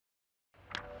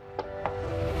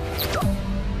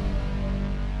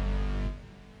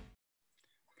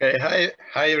Okay,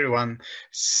 hi everyone.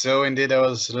 So indeed, I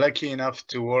was lucky enough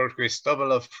to work with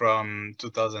Topalov from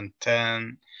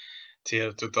 2010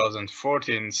 till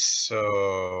 2014.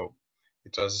 So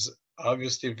it was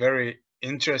obviously very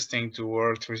interesting to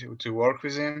work with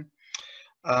him.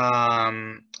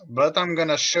 But I'm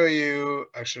gonna show you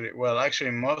actually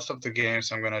most of the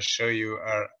games I'm gonna show you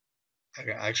are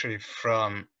actually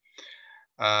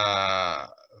uh,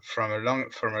 from a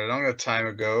longer time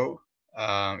ago.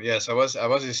 Yes, I was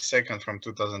his second from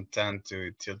 2010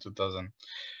 to till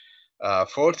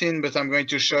 2014, but I'm going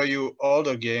to show you all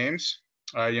the games.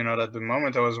 You know, at the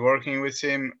moment I was working with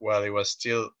him, well, he was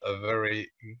still a very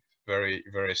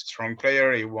strong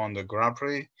player. He won the Grand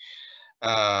Prix.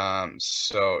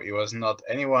 So he was not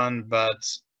anyone but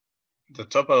the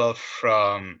Topalov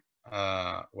from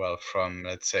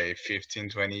let's say 15,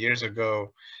 20 years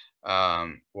ago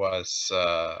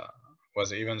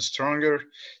was even stronger.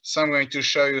 So I'm going to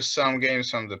show you some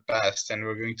games from the past, and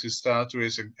we're going to start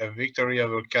with a victory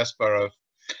over Kasparov,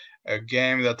 a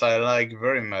game that I like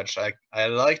very much. I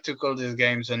like to call this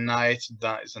game the night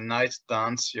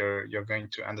dance. You're going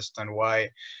to understand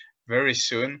why very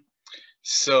soon.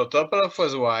 So Topalov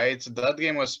was white. That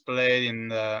game was played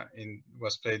in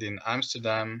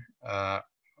Amsterdam.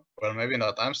 Well, maybe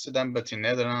not Amsterdam, but in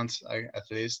Netherlands at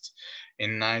least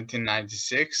in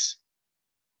 1996.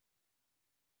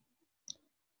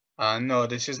 No,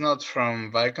 this is not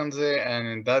from Vaikonze, and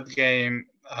in that game,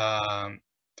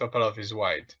 Topalov is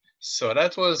white. So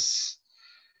that was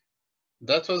a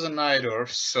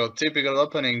Najdorf. So typical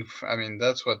opening. I mean,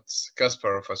 that's what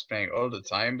Kasparov was playing all the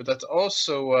time, but that's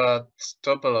also what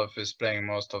Topalov is playing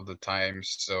most of the time.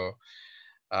 So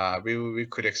we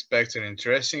could expect an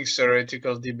interesting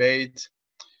theoretical debate.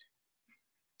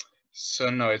 So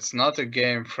no, it's not a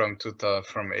game from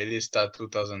Elista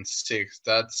 2006.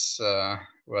 That's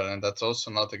well, and that's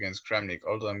also not against Kramnik.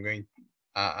 Although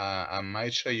I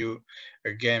might show you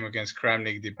a game against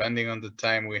Kramnik depending on the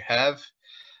time we have,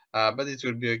 but it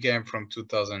will be a game from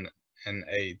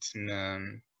 2008.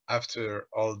 After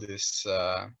all these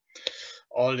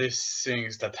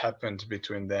things that happened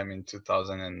between them in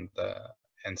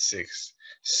 2006.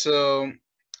 So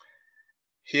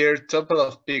here,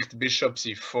 Topalov picked bishop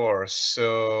c4,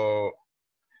 so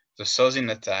the Sozin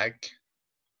attack,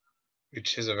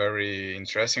 which is a very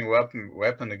interesting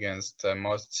weapon against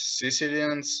most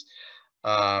Sicilians.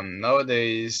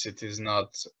 Nowadays, it is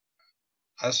not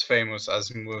as famous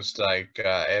as moves like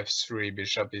f3,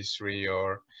 bishop e3,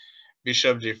 or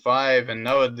bishop g5. And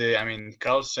nowadays, I mean,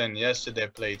 Carlsen yesterday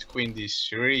played queen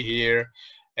d3 here.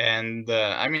 And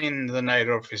I mean, the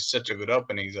Najdorf is such a good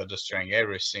opening. They're just trying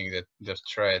everything that they've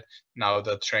tried. Now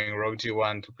they're trying rook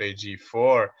g1 to play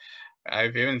g4.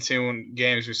 I've even seen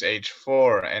games with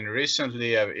h4, and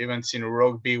recently I've even seen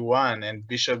rook b1 and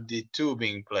bishop d2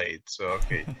 being played. So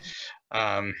okay,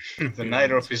 the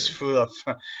Najdorf is full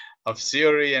of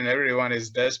theory, and everyone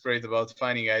is desperate about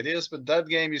finding ideas. But that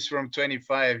game is from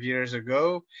 25 years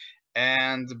ago,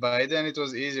 and by then it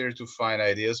was easier to find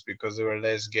ideas because there were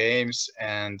less games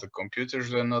and the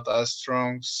computers were not as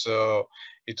strong. So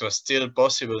it was still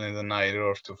possible in the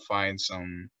Najdorf to find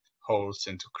some holes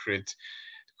and to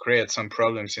create some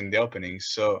problems in the opening.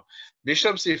 So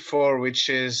bishop c4, which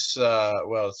is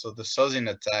well, so the Sozin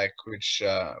attack, which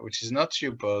is not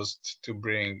supposed to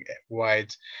bring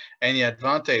white any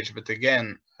advantage, but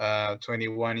again,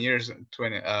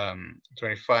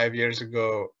 25 years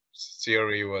ago,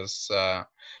 theory was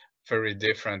very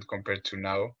different compared to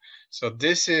now. So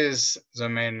this is the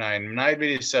main line. Knight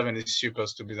bd7 is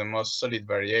supposed to be the most solid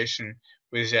variation,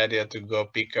 with the idea to go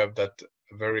pick up that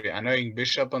very annoying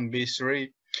bishop on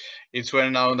b3. It's well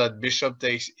known that bishop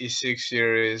takes e6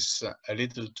 here is a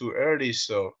little too early,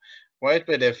 so white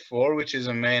played f4, which is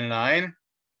a main line.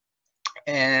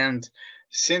 And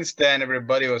since then,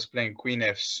 everybody was playing queen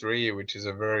f3, which is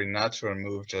a very natural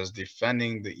move, just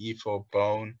defending the e4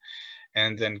 pawn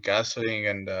and then castling.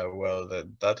 And well,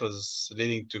 that was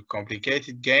leading to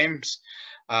complicated games.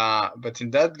 But in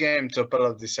that game,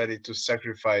 Topalov decided to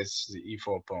sacrifice the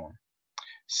e4 pawn.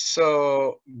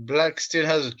 So black still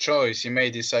has a choice. He may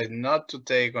decide not to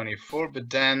take on e4, but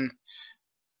then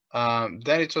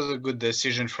it was a good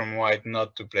decision from white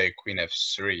not to play queen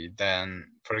f3. Then,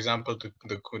 for example,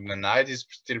 the knight is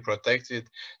still protected,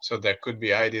 so there could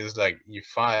be ideas like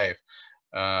e5.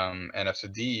 And after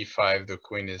d5, the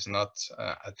queen is not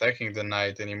attacking the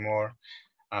knight anymore.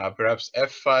 Perhaps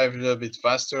f5 a little bit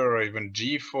faster, or even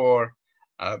g4.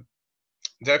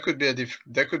 There could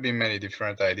be many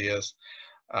different ideas.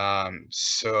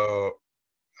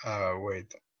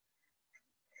 Wait,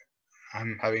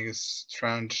 I'm having a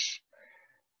strange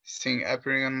thing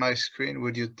appearing on my screen.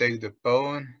 Would you take the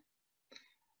pawn?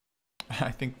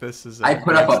 I think this is. I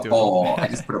put up a poll. I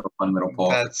just put up a fun little poll.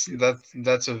 That's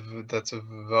a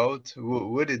vote.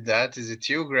 Who did that? Is it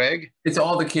you, Greg? It's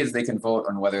all the kids. They can vote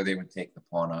on whether they would take the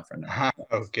pawn off or not.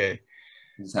 Okay.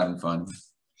 Just having fun.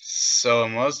 So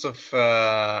most of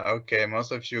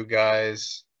you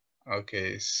guys.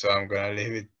 Okay, so I'm gonna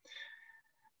leave it.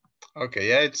 Okay,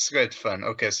 yeah, it's great fun.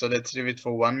 Okay, so let's leave it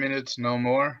for 1 minute, no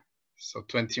more. So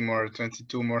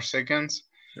 22 more seconds.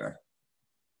 Sure.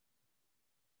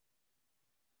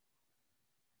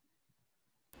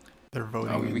 They're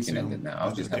voting. Oh, we can end it now. I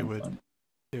was just having fun.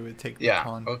 They would take the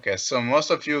pawn. Okay, so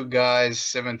most of you guys,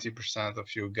 70% of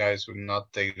you guys would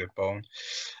not take the pawn.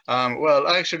 Well,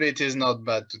 actually, it is not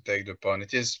bad to take the pawn.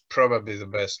 It is probably the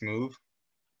best move,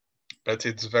 but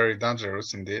it's very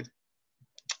dangerous indeed.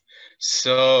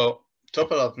 So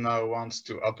Topalov now wants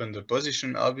to open the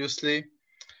position, obviously.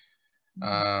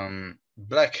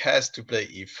 Black has to play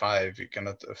e5. You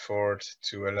cannot afford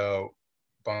to allow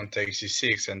pawn takes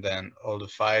e6, and then all the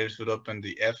files would open,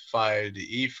 the f file,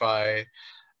 the e file,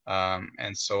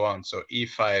 and so on. So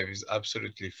e5 is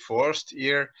absolutely forced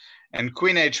here, and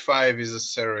queen h5 is a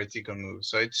theoretical move.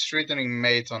 So it's threatening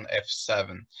mate on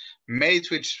f7. Mate,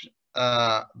 which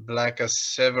Black has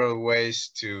several ways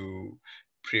to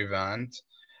prevent.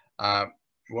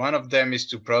 One of them is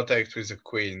to protect with a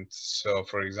queen. So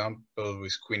for example,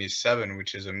 with queen e7,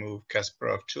 which is a move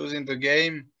Kasparov chose in the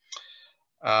game,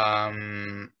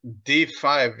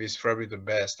 d5 is probably the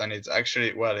best, and it's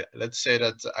actually, well, let's say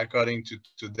that according to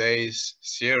today's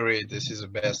theory, this is the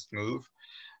best move.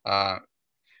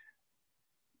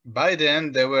 By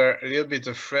then, they were a little bit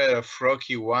afraid of rook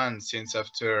e1, since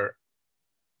after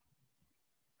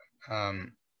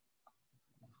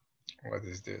what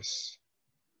is this?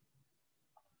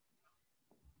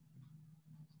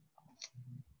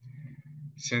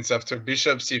 Since after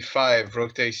bishop c5,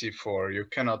 rook takes e4, you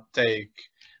cannot take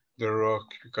the rook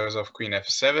because of queen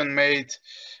f7 mate.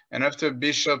 And after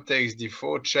bishop takes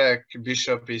d4 check,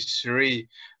 bishop e3,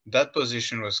 that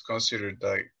position was considered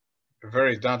like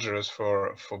very dangerous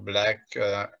for Black.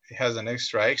 It has an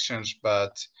extra exchange,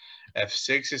 but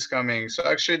f6 is coming. So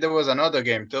actually there was another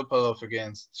game, Topalov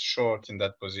against Short in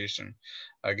that position,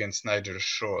 against Nigel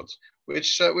Short,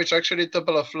 which actually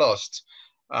Topalov lost.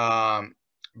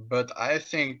 But I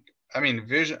think,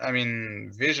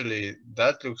 visually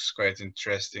that looks quite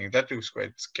interesting. That looks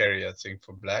quite scary, I think,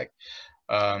 for Black.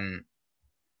 At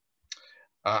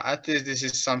least this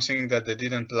is something that they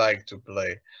didn't like to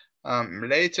play.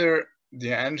 Later,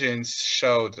 the engines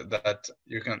showed that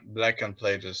Black can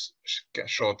play this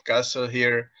short castle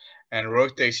here, and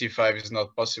rook takes e5 is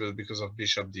not possible because of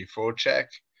bishop d4 check.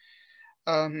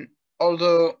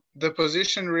 Although the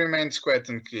position remains quite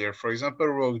unclear. For example,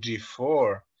 rook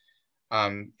g4,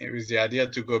 it was the idea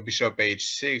to go bishop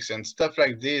h6 and stuff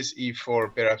like this,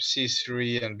 e4, perhaps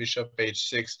c3 and bishop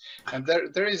h6. And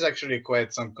there is actually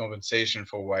quite some compensation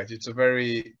for white. It's a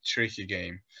very tricky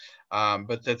game.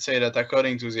 But let's say that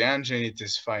according to the engine, it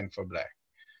is fine for Black.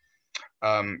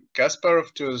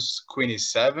 Kasparov chose queen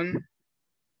e7,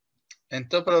 and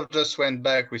Topalov just went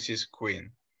back with his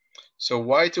queen. So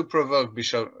why to provoke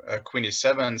bishop queen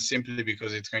e7? Simply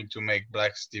because it's going to make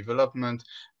Black's development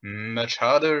much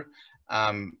harder.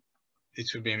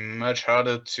 It will be much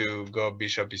harder to go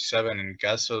bishop e7 in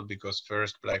castle, because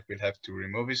first Black will have to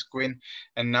remove his queen,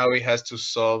 and now he has to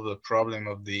solve the problem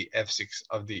of the f6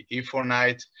 of the e4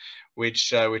 knight,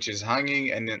 which is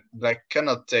hanging, and then Black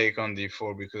cannot take on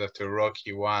d4 because after rook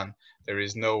e1 there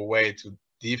is no way to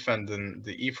defend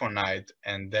the e4 knight,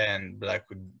 and then Black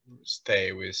would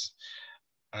stay with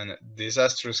a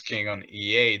disastrous king on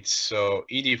e8. So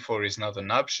ed4 is not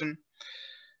an option.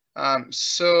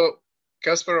 So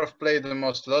Kasparov played the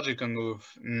most logical move,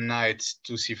 knight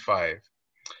to c5.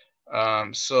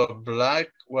 So Black,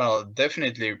 well,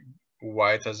 definitely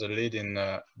white has a lead in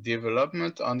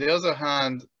development. On the other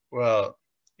hand, well,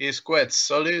 he's quite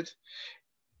solid.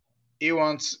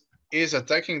 He's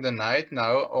attacking the knight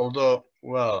now, although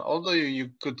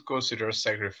you could consider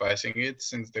sacrificing it,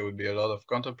 since there would be a lot of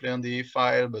counterplay on the e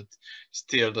file, but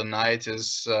still the knight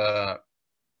is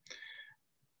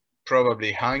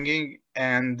probably hanging,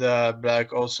 and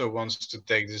Black also wants to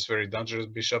take this very dangerous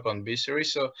bishop on b3.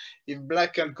 So if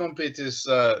Black can complete his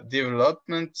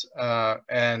development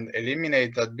and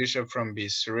eliminate that bishop from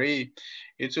b3,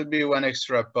 it would be one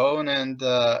extra pawn, and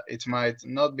it might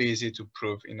not be easy to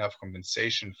prove enough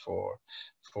compensation for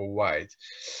white.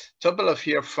 Topalov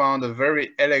here found a very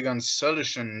elegant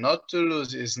solution not to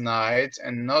lose his knight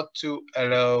and not to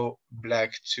allow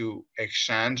Black to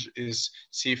exchange his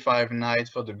c5 knight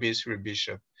for the b3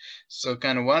 bishop. So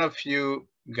can one of you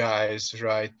guys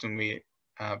write to me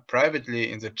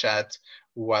privately in the chat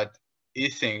what he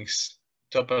thinks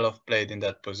Topalov played in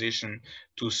that position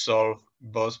to solve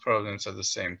both problems at the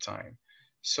same time.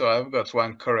 So I've got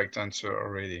one correct answer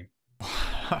already.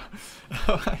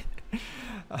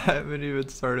 I haven't even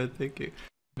started thinking.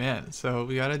 Man, so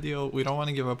we gotta deal. We don't want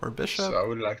to give up our bishop. So I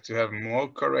would like to have more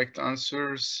correct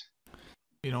answers.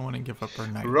 We don't want to give up our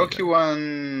knight. Rook either.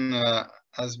 E1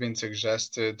 has been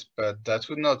suggested, but that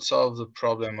would not solve the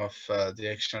problem of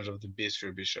the exchange of the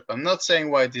b3 bishop. I'm not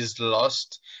saying white is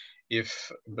lost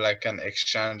if black can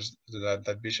exchange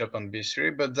that bishop on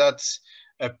b3, but that's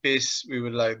a piece we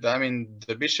would like. I mean,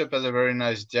 the bishop has a very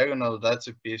nice diagonal. That's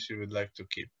a piece we would like to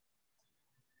keep.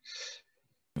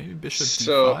 Maybe bishop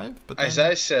So, d5, but as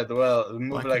then I said, well,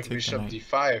 move black like can take bishop the knight.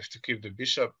 d5 to keep the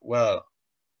bishop. Well,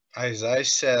 as I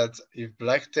said, if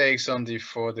black takes on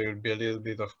d4, there will be a little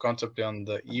bit of counterplay on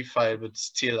the e file, but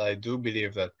still I do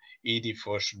believe that e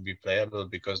d4 should be playable,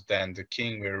 because then the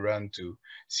king will run to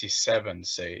c7,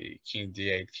 say king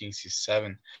d8, king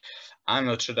c7. I'm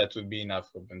not sure that would be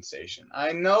enough compensation.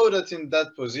 I know that in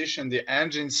that position, the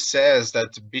engine says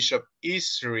that bishop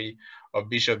e3 or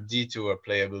bishop d2 are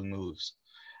playable moves.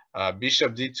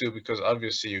 Bishop d2, because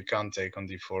obviously you can't take on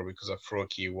d4 because of rook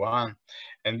e1,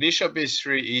 and bishop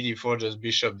e3, e d4, just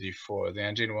bishop d4. The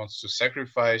engine wants to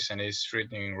sacrifice and is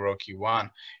threatening rook e1,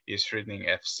 is threatening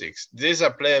f6. These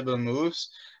are playable moves,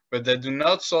 but they do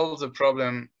not solve the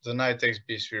problem, the knight takes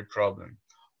b3 problem.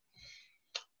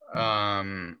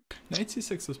 Knight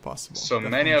c6 is possible. So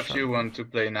many of you want to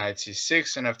play knight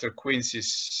c6, and after queen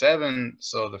c7,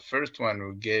 so the first one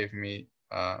who gave me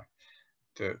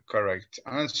the correct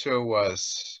answer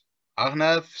was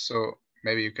Arnav. So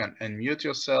maybe you can unmute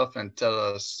yourself and tell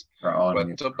us what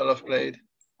Topalov played.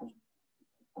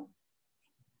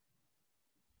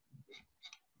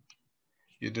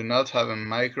 You do not have a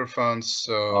microphone,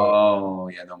 so. Oh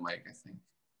yeah, no mic, I think.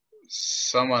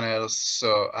 Someone else.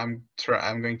 So I'm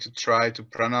going to try to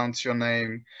pronounce your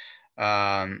name.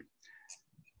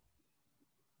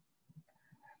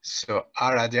 So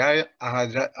Aradia,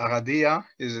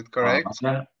 is it correct?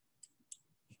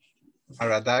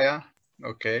 Aradaya,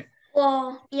 okay.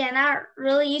 Well, yeah, not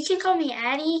really. You can call me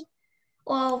Addie.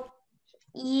 Well,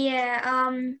 yeah,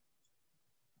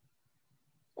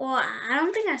 well, I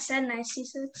don't think I said knight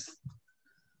c6.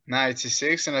 Knight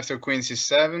c6, and after queen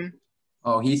c7.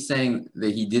 Oh, he's saying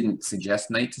that he didn't suggest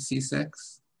knight to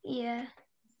c6? Yeah.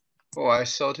 Oh, I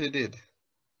thought he did.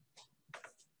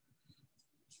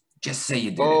 Just say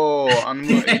you did. Oh, on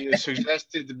you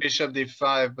suggested the bishop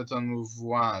d5, but on move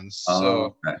 1.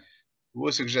 So, okay.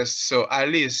 Who suggests? So,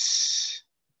 Alice.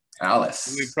 Alice.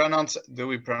 Do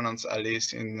we pronounce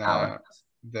Alice in there?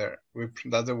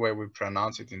 That's the way we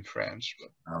pronounce it in French.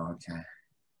 But, oh, okay.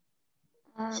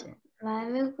 So. My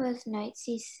move was knight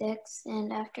c6,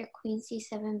 and after queen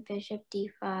c7, bishop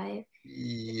d5.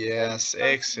 Yes,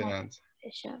 excellent.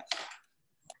 Bishop.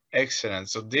 Excellent.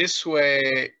 So this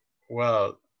way,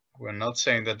 well, we're not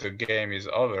saying that the game is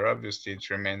over. Obviously, it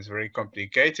remains very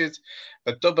complicated,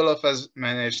 but Topalov has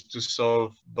managed to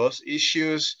solve both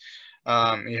issues.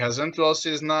 He hasn't lost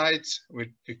his knight,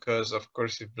 because of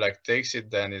course, if black takes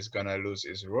it, then he's gonna lose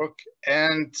his rook,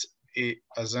 and he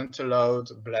hasn't allowed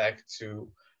black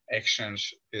to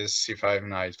exchange his c5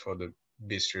 knight for the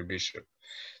b3 bishop.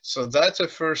 So that's a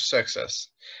first success.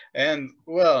 And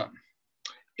well,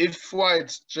 if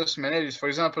white just manages, for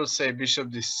example, say bishop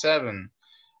d7,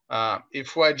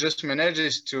 if white just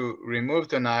manages to remove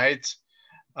the knight,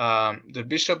 the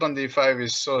bishop on d5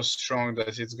 is so strong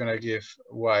that it's going to give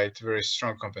white very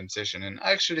strong compensation. And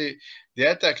actually, the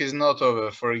attack is not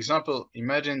over. For example,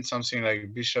 imagine something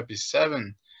like bishop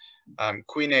e7,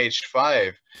 queen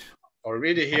h5.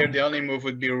 Already here, the only move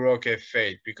would be rook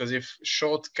f8, because if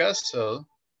short castle,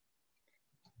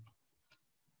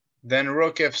 then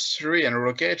rook f3 and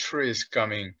rook h3 is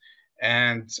coming,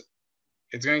 and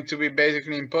it's going to be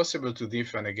basically impossible to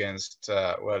defend against,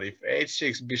 well, if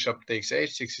h6, bishop takes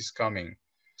h6 is coming.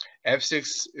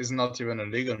 f6 is not even a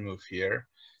legal move here.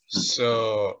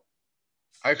 So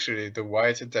actually, the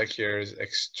white attack here is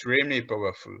extremely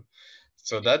powerful.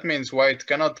 So that means white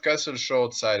cannot castle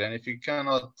short side, and if he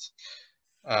cannot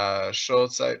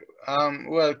short side,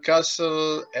 well,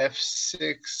 castle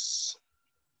f6,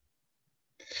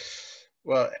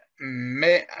 well,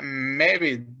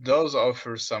 maybe those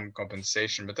offer some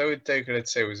compensation, but I would take,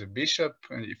 let's say, with a bishop,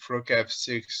 and if rook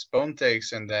f6, pawn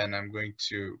takes, and then I'm going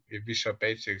to, if bishop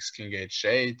h6, king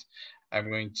h8,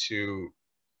 I'm going to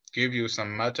give you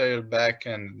some material back,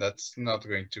 and that's not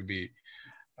going to be,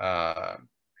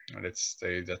 let's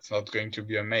say, that's not going to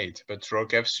be a mate. But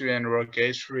rook f3 and rook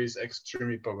h3 is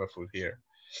extremely powerful here.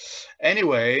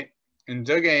 Anyway, in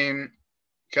the game,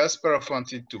 Kasparov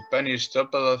wanted to punish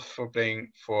Topalov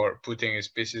for putting his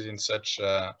pieces in such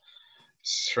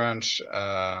strange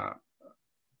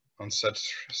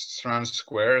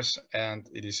squares, and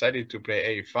he decided to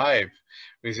play a5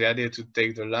 with the idea to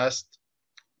take the last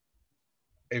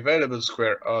available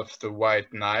square of the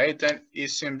white knight, and he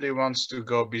simply wants to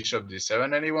go bishop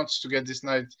d7, and he wants to get this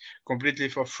knight completely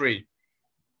for free.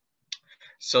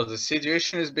 So the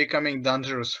situation is becoming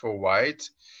dangerous for white,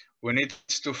 who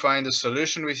needs to find a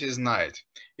solution with his knight.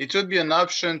 It would be an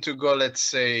option to go, let's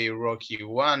say, rook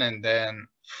e1 and then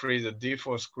free the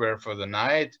d4 square for the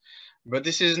knight, but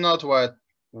this is not what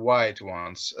white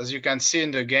wants. As you can see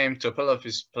in the game, Topalov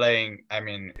is playing,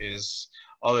 is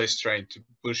always trying to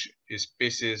push his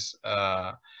pieces,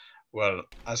 well,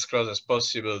 as close as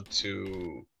possible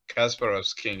to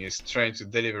Kasparov's king. Is trying to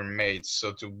deliver mates,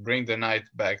 so to bring the knight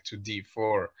back to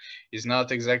d4 is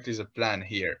not exactly the plan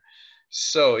here.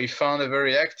 So he found a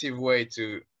very active way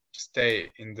to stay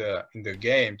in the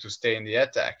game, to stay in the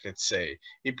attack, let's say.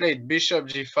 He played bishop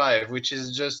g5, which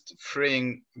is just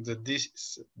freeing the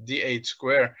d8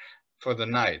 square for the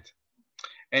knight.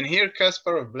 And here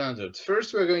Kasparov blundered.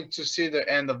 First, we're going to see the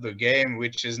end of the game,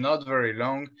 which is not very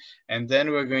long, and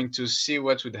then we're going to see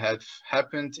what would have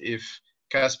happened if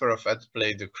Kasparov had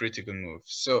played the critical move.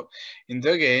 So in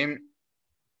the game,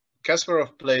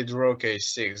 Kasparov played rook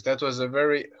a6. That was a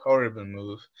very horrible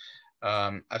move.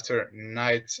 After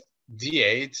knight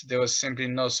d8, there was simply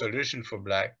no solution for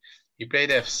black. He played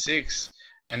f6,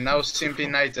 and now simply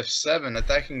knight f7,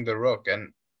 attacking the rook.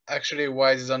 And actually,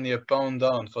 white is only a pawn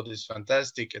down for this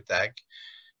fantastic attack.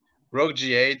 Rook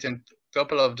g8, and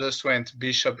Topalov just went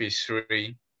bishop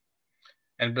e3.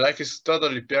 And black is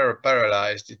totally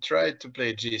paralyzed. He tried to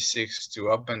play g6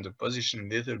 to open the position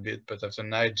a little bit, but after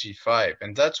knight g5.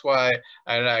 And that's why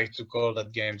I like to call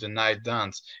that game the knight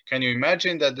dance. Can you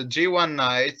imagine that the g1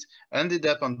 knight ended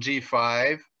up on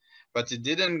g5, but it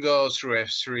didn't go through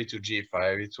f3 to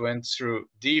g5. It went through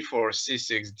d4,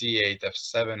 c6, d8,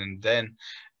 f7, and then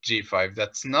g5.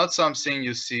 That's not something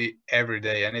you see every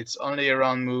day, and it's only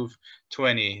around move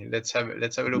 20. Let's have a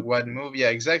look. What move? Yeah,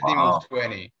 exactly. Wow. Move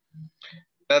 20.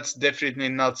 That's definitely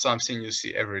not something you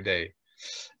see every day.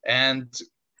 And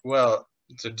well,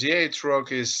 the g8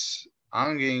 rook is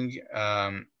hanging.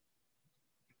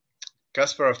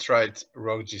 Kasparov tried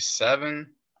rook g7,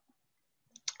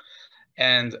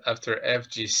 and after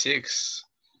fg6,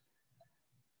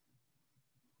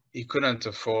 he couldn't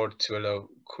afford to allow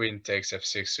queen takes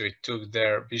f6, so he took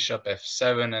there bishop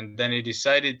f7, and then he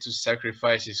decided to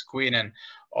sacrifice his queen. And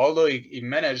although he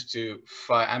managed to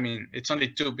fight, it's only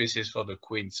 2 pieces for the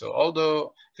queen, so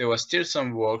although there was still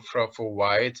some work for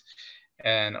white,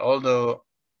 and although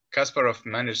Kasparov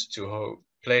managed to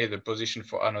play the position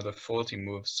for another 40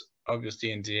 moves,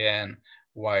 obviously in the end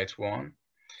white won.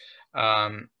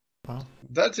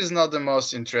 That is not the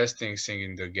most interesting thing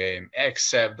in the game,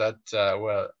 except that,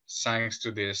 well, thanks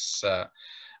to this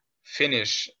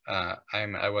finish,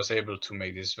 I was able to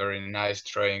make this very nice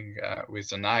drawing with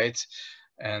the knight,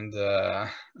 and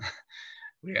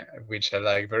which I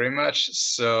like very much.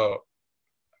 So,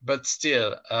 but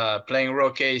still, playing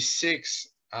rook a6,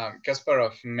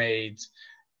 Kasparov made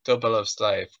Topalov's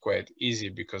life quite easy,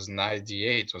 because knight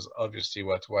d8 was obviously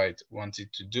what white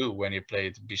wanted to do when he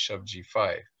played bishop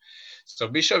g5. So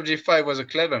bishop g5 was a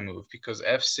clever move, because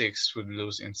f6 would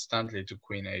lose instantly to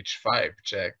queen h5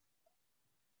 check.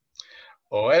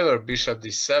 However, bishop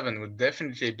d7 would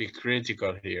definitely be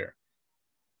critical here.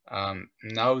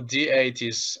 Now d8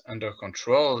 is under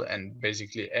control, and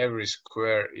basically every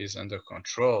square is under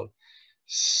control.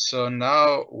 So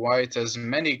now white has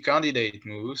many candidate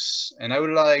moves, and I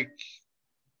would like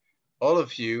all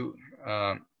of you,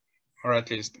 or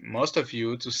at least most of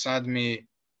you, to send me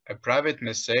a private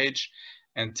message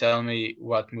and tell me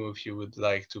what move you would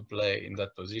like to play in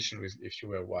that position if you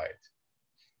were white.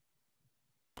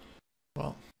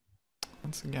 Well,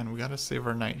 once again, we gotta save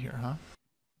our knight here, huh?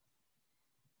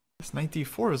 This knight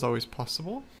d4 is always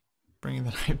possible. Bringing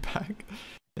the knight back.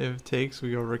 If it takes,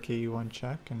 we go rook e1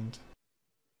 check and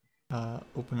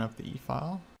open up the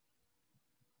e-file.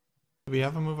 Do we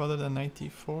have a move other than knight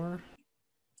d4?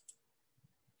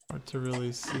 Hard to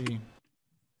really see.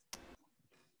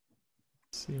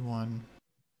 c1.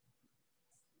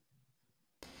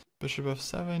 Bishop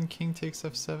f7, king takes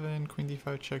f7, queen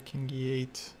d5 check, king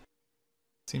e8.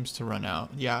 Seems to run out.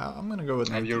 Yeah, I'm gonna go with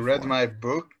knight Have you d4. read my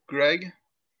book, Greg?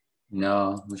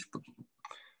 No, which book?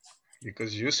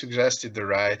 Because you suggested the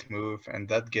right move, and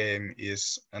that game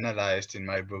is analyzed in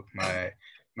my book, my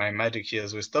my magic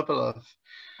heels with Topalov.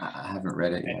 I haven't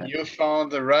read it And yet. you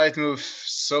found the right move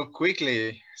so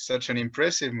quickly, such an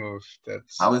impressive move that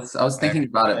I was thinking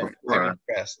about it before. I'm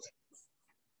impressed.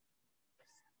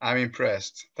 I'm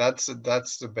impressed. That's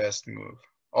the best move.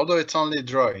 Although it's only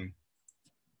drawing,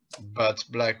 but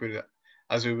Black will,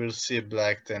 as we will see,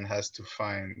 Black then has to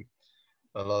find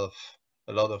a lot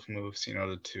of moves in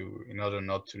order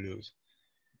not to lose.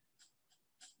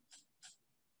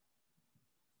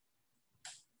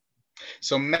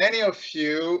 So many of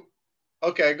you,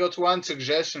 okay, I got one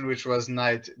suggestion, which was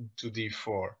knight to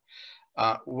d4.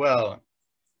 Well,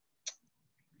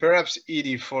 perhaps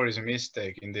ed4 is a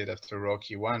mistake. Indeed, after rook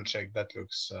e1 check, that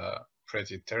looks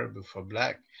pretty terrible for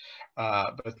Black.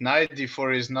 But knight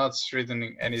d4 is not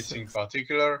threatening anything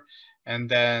particular. And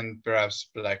then perhaps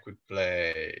Black would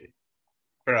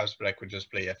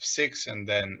just play f6 and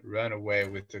then run away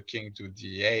with the king to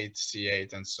d8,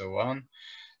 c8, and so on.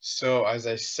 So as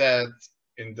I said,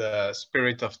 in the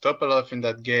spirit of Topalov in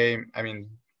that game, I mean,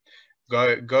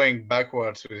 going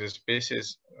backwards with his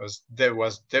pieces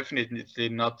was definitely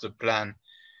not the plan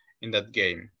in that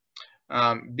game.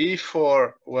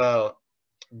 b4, well,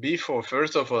 b4,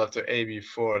 first of all, after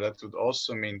ab4, that would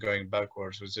also mean going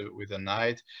backwards with a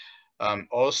knight.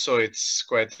 Also, it's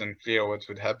quite unclear what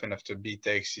would happen after b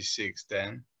takes c6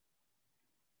 then.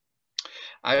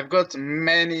 I've got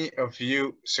many of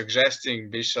you suggesting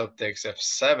bishop takes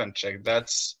f7 check.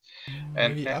 That's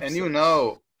and you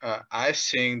know, I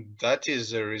think that is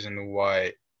the reason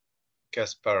why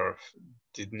Kasparov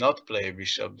did not play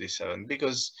bishop d7,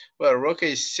 because, well, rook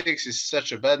a6 is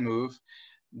such a bad move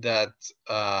that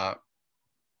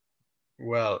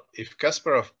well, if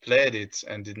Kasparov played it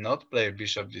and did not play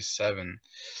bishop d7,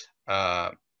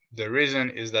 the reason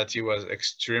is that he was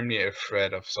extremely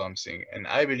afraid of something, and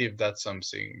I believe that's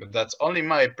something, but that's only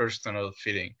my personal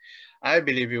feeling. I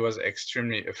believe he was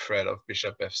extremely afraid of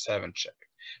bishop f7 check.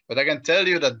 But I can tell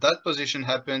you that that position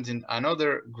happened in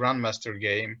another Grandmaster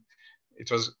game.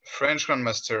 It was French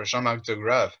Grandmaster Jean-Marc de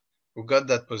Grave who got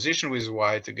that position with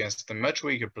white against a much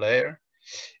weaker player.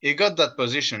 He got that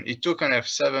position, he took on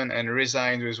f7 and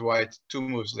resigned with white 2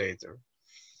 moves later.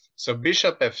 So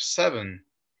bishop f7,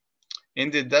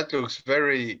 indeed, that looks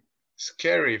very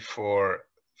scary for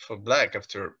Black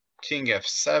after king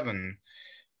f7,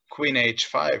 queen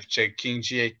h5, check, king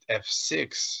g8,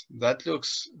 f6. That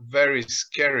looks very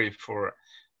scary for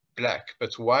Black,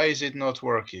 but why is it not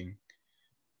working?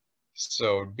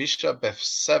 So bishop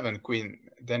f7,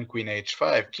 then queen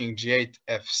h5, king g8,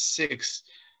 f6.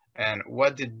 And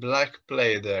what did Black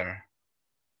play there?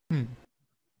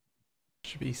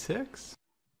 Should be 6.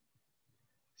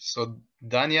 So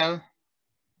Daniel?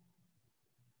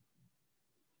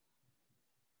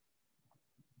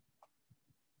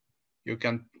 You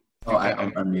can.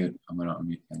 I'm unmute. I'm gonna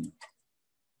unmute Daniel.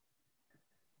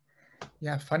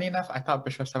 Yeah, funny enough, I thought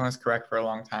bishop 7 was correct for a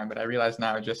long time, but I realized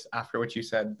now, just after what you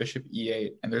said, bishop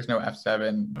e8, and there's no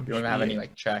f7. We don't even have any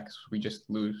like checks. We just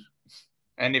lose.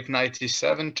 And if knight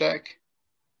e7 check?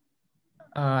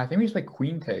 I think we just play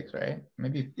queen takes, right?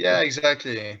 Maybe. Yeah,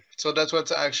 exactly. So that's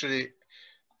what's actually.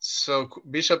 So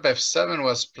bishop f7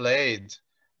 was played,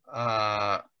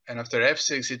 and after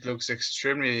f6 it looks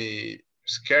extremely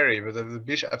scary. But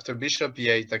after bishop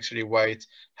e8, actually white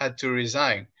had to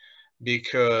resign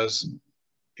because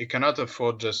he cannot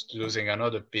afford just losing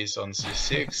another piece on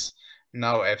c6.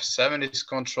 Now f7 is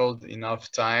controlled enough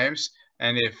times,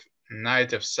 and if knight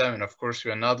f7, of course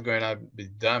we are not going to be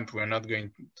dumped. We're not going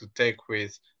to take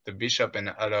with the bishop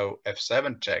and allow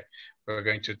f7 check. We're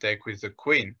going to take with the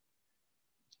queen.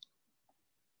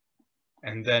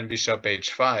 And then bishop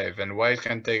h5, and white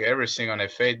can take everything on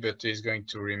f8, but he's going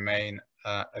to remain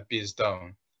a piece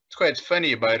down. It's quite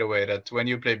funny, by the way, that when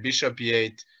you play bishop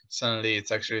e8, suddenly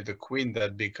it's actually the queen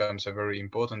that becomes a very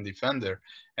important defender.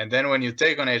 And then when you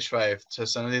take on h5, so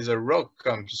suddenly the rook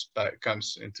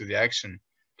comes into the action.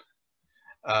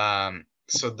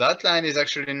 So that line is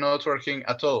actually not working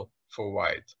at all for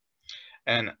white.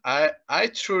 And I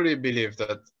truly believe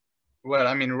that, well,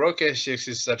 I mean, rook a6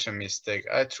 is such a mistake.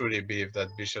 I truly believe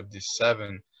that bishop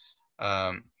d7,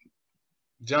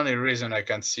 the only reason I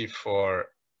can see for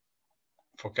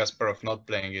Kasparov not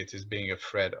playing it is being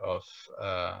afraid of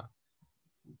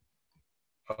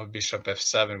bishop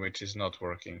f7, which is not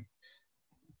working.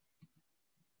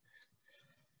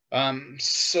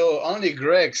 So only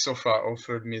Greg so far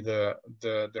offered me the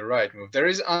right move. There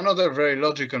is another very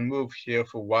logical move here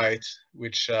for white,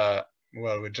 which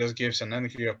well, it just gives an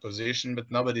unclear position, but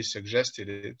nobody suggested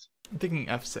it. I'm thinking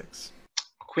f6.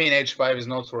 Queen h5 is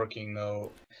not working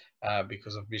now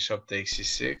because of bishop takes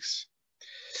c6.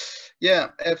 Yeah,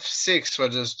 f6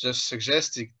 was just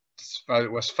suggested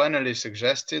was finally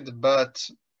suggested, but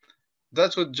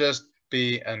that would just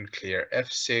be unclear.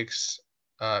 F6,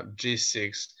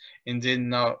 G6. Indeed,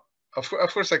 now, of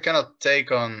course, I cannot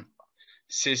take on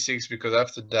C6 because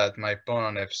after that, my pawn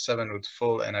on F7 would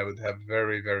fall and I would have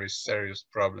very, very serious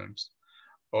problems.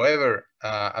 However,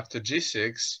 after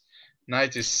G6,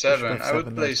 knight e7, I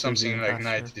would play something like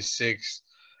knight e6.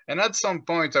 And at some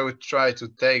point, I would try to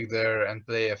take there and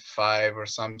play f5 or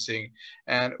something.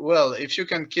 And well, if you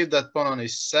can keep that pawn on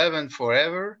e7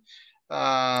 forever,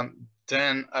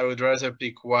 then I would rather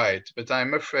pick white. But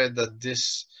I'm afraid that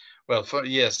this, well,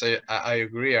 yes, I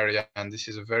agree, Ariane. This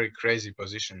is a very crazy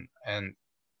position, and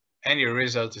any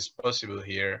result is possible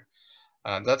here.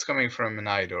 That's coming from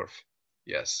Najdorf,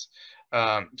 yes.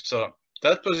 So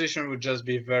that position would just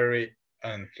be very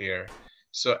unclear.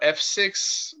 So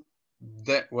f6.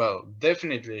 Well,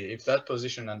 definitely, if that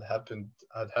position had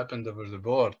happened over the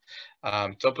board,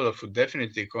 Topalov would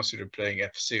definitely consider playing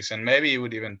f6, and maybe he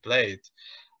would even play it.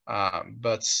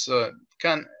 But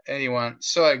can anyone?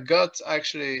 So I got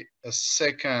actually a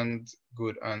second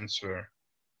good answer.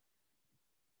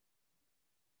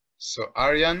 So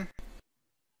Aryan.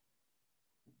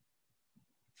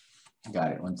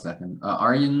 Got it. 1 second.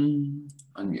 Aryan,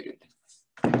 unmuted.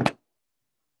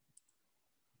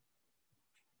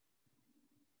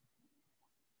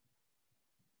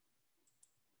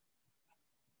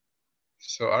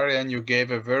 So Aryan, you gave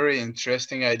a very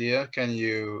interesting idea. Can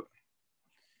you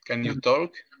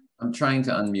talk? I'm trying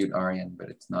to unmute Aryan, but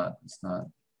it's not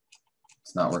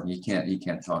working. He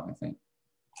can't talk, I think.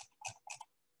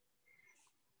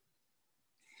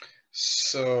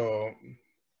 So,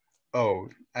 oh,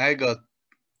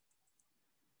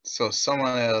 so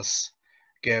someone else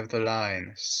gave the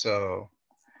line. So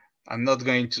I'm not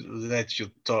going to let you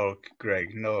talk,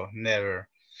 Greg. No, never.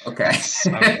 Okay.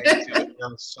 I'm going to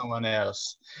tell someone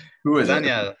else. Who is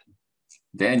Daniel. it?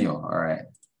 Daniel. All right.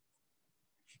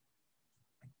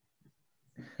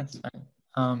 That's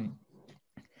fine.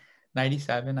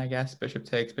 97, I guess. Bishop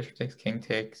takes, king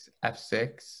takes,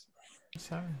 f6.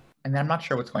 7. And then I'm not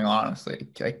sure what's going on, honestly.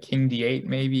 Like king d8,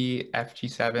 maybe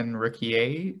fg7, rook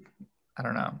e8. I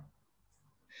don't know.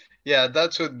 Yeah,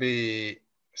 that would be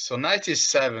so. Knight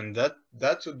e7.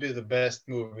 That would be the best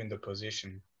move in the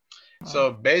position. Wow.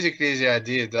 So basically, the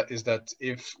idea is that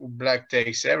if black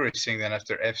takes everything, then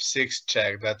after f6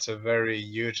 check, that's a very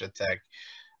huge attack.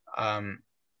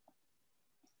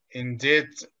 Indeed,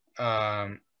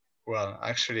 well,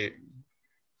 actually,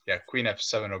 yeah, queen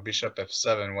f7 or bishop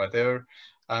f7, whatever.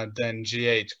 Then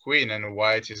g8 queen, and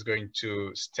white is going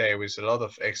to stay with a lot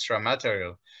of extra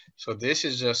material. So this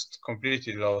is just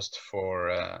completely lost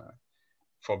for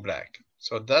black.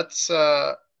 So that's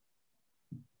the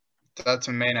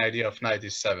main idea of knight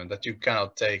e7, that you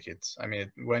cannot take it. I mean,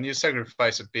 when you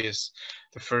sacrifice a piece,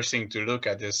 the first thing to look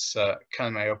at is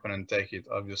can my opponent take it,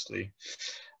 obviously.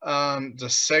 The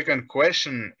second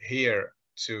question here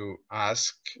to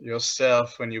ask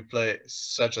yourself when you play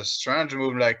such a strange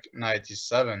move like knight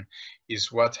e7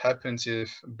 is what happens if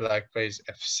black plays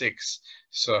f6.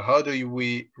 So how do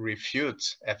we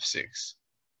refute f6?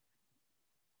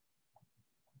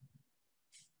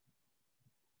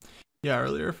 Yeah,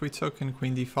 earlier if we took in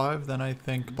queen d5, then I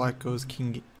think black goes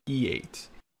king e8.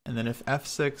 And then if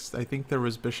f6, I think there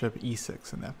was bishop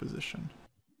e6 in that position.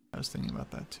 I was thinking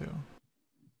about that too.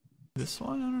 This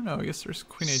one, I don't know. I guess there's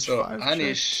queen h5. So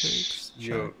Anish,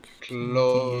 you're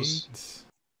close.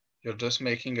 You're just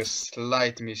making a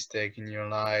slight mistake in your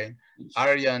line.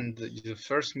 Aryan, the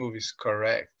first move is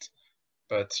correct,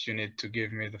 but you need to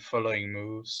give me the following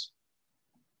moves.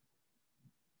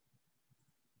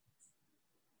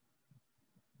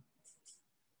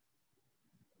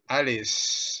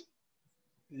 Alice,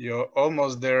 you're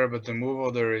almost there, but the move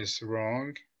order is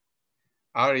wrong.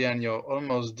 Aryan, you're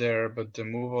almost there, but the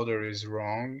move order is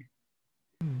wrong.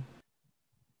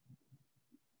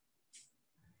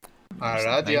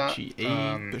 Radia,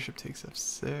 g8, bishop takes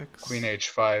f6. Queen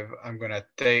h5. I'm gonna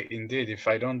take, indeed, if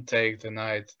I don't take the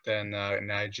knight, then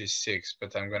knight g6,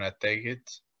 but I'm gonna take it.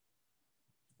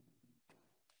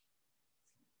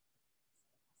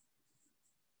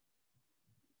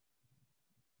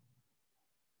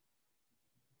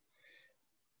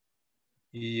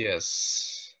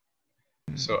 Yes.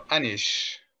 So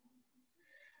Anish,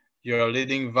 you're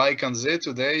leading Vaikanze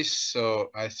today, so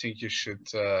I think you should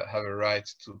have a right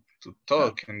to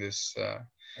talk in this.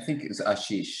 I think it's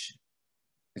Ashish.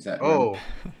 Is that? Oh,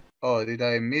 oh, did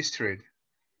I misread?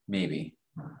 Maybe.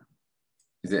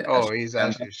 Is it? Oh, he's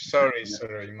Ashish. Sorry,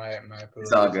 my apologies.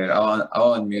 It's all good.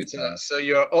 I'll unmute. So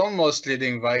you're almost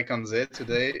leading Vaikanze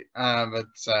today, but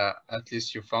at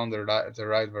least you found the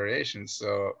right variation.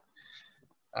 So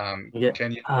Yeah.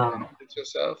 Can you pronounce it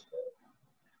yourself?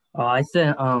 I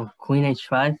said Queen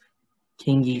H5,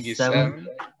 King King E7. E7.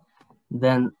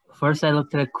 Then first I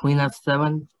looked at Queen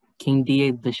F7, King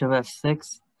D8, Bishop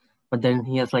F6, but then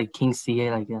he has like King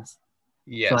C8, I guess.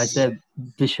 Yes. So I said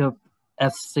Bishop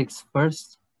F6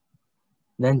 first,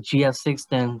 then GF6,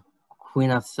 then Queen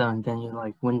F7, then you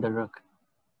like win the rook.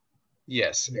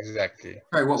 Yes, exactly.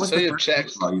 Sorry, what was So the you first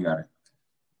checked. Oh, you got it.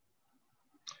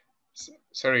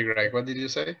 Sorry, Greg, what did you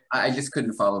say? I just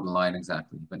couldn't follow the line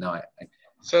exactly, but no, I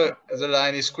So the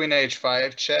line is Queen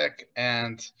H5 check,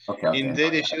 and okay.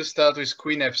 indeed, if you start with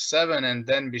Queen F7 and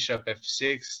then Bishop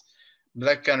F6,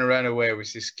 Black can run away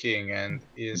with his king and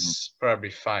is probably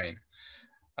fine.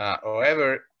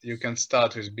 However, you can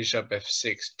start with Bishop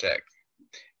F6 check.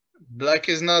 Black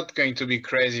is not going to be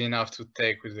crazy enough to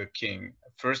take with the king.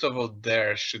 First of all,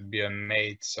 there should be a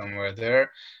mate somewhere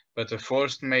there, but a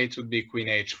forced mate would be Queen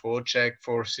H4 check,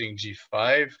 forcing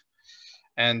G5,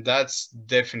 and that's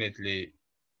definitely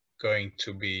going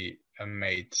to be a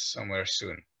mate somewhere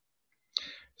soon.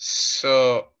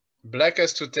 So Black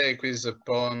has to take with the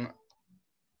pawn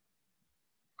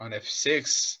on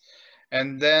F6,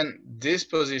 and then this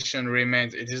position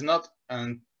remains. It is not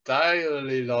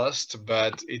entirely lost,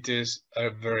 but it is a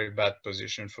very bad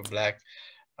position for Black.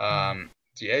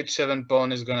 The H7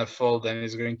 pawn is going to fold, and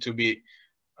it's going to be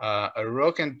a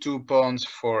rook and 2 pawns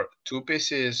for 2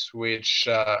 pieces, which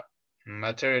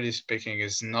materially speaking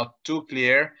is not too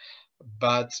clear.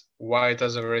 But White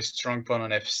has a very strong pawn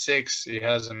on F6. He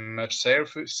has a much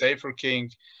safer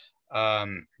king.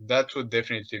 That would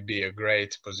definitely be a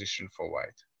great position for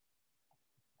White.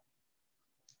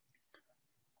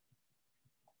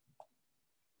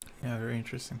 Yeah, very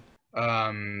interesting.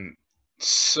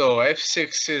 So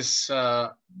F6 is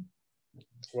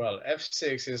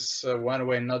F6 is one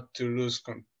way not to lose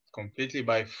completely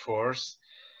by force.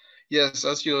 Yes,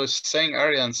 as you were saying,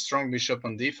 Aryan, strong bishop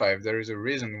on d5. There is a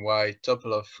reason why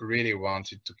Topalov really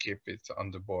wanted to keep it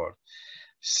on the board.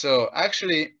 So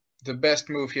actually, the best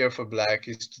move here for Black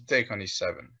is to take on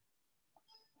e7.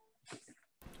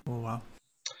 Oh, wow.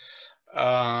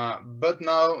 But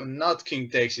now, not king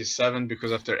takes e7,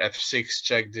 because after f6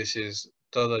 check, this is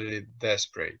totally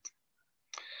desperate.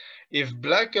 If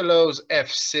Black allows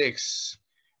f6,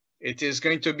 it is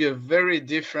going to be a very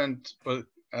different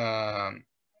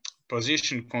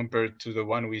position compared to the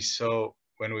one we saw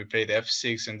when we played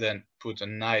f6 and then put a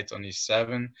knight on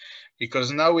e7,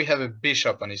 because now we have a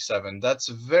bishop on e7. That's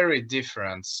very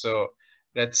different. So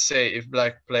let's say if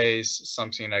Black plays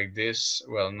something like this,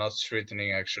 well, not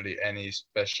threatening actually any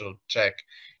special check,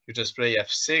 you just play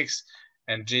f6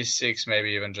 and g6,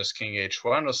 maybe even just king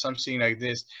h1 or something like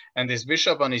this, and this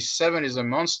bishop on e7 is a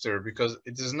monster, because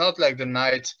it is not like the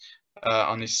knight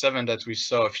on e7 that we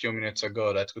saw a few minutes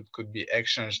ago that could be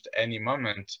exchanged any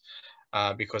moment,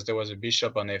 because there was a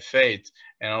bishop on f8,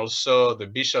 and also the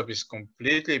bishop is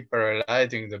completely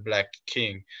paralyzing the Black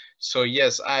king. So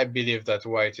yes, I believe that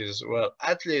White is, well,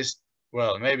 at least,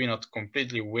 well, maybe not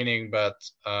completely winning, but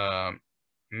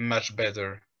much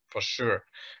better for sure,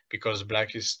 because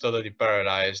Black is totally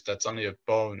paralyzed. That's only a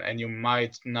pawn, and you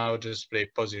might now just play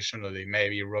positionally,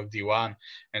 maybe rook d1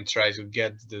 and try to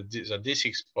get the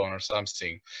d6 pawn or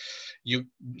something.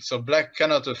 So Black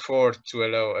cannot afford to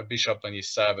allow a bishop on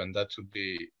e7. That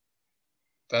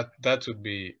would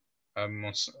be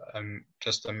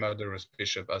just a murderous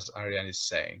bishop, as Aryan is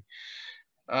saying.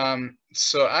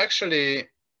 So actually,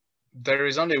 there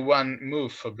is only one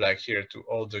move for Black here to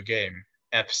hold the game: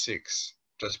 f6.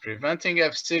 Just preventing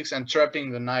f6 and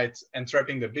trapping the knight and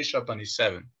trapping the bishop on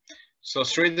e7. So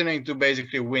threatening to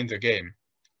basically win the game.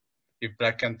 If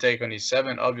Black can take on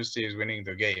e7, obviously he's winning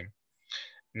the game.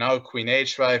 Now queen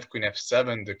h5, queen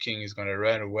f7, the king is going to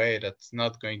run away. That's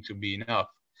not going to be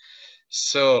enough.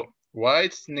 So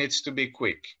White needs to be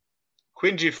quick.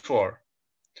 Queen g4.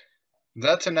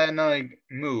 That's an annoying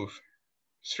move.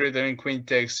 Threatening queen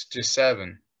takes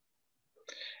g7.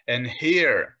 And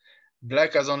here,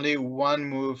 Black has only one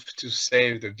move to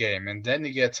save the game, and then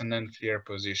he gets an unclear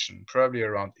position, probably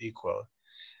around equal.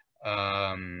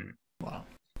 wow.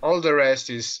 All the rest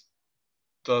is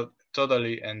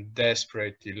totally and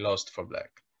desperately lost for Black.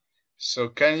 So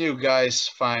can you guys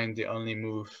find the only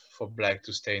move for Black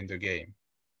to stay in the game?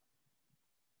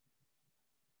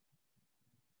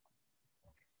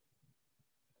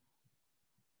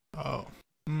 Oh.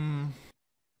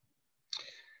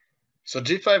 So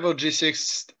g5 or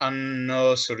g6 are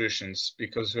no solutions,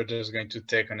 because we're just going to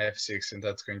take on f6, and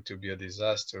that's going to be a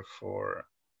disaster for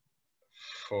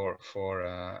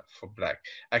Black.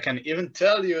 I can even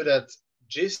tell you that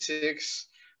g6,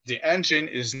 the engine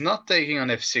is not taking on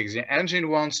f6. The engine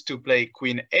wants to play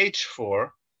queen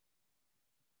h4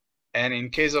 And in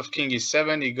case of king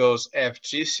e7, he goes f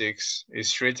g6,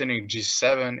 is threatening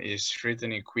g7, is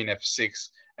threatening queen f6,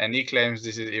 and he claims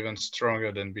this is even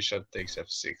stronger than bishop takes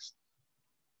f6.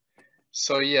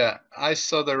 So yeah, I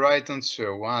saw the right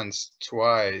answer once,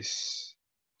 twice,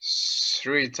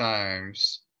 3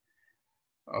 times.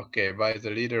 Okay, by the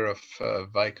leader of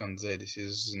Vicon Z, this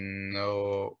is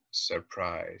no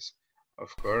surprise,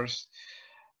 of course.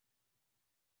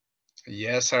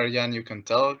 Yes, Aryan, you can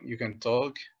talk.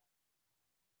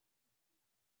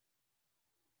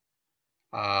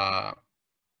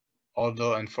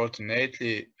 Although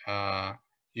unfortunately,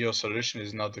 your solution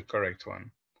is not the correct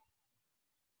one.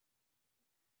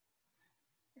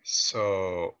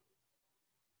 So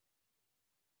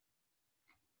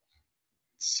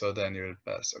then you will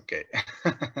pass, okay.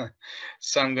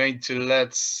 So I'm going to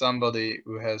let somebody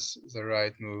who has the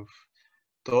right move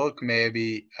talk,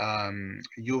 maybe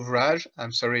Yuvraj.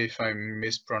 I'm sorry if I'm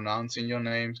mispronouncing your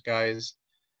names, guys.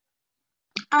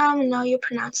 No, you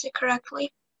pronounced it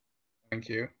correctly. Thank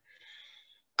you.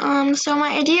 So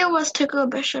my idea was to go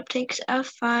bishop takes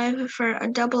f5 for a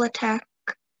double attack,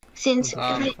 since if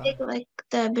I take like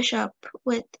the bishop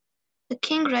with the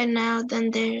king right now, then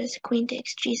there's queen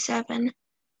takes g7.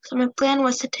 So my plan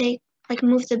was to take, like,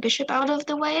 move the bishop out of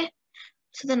the way,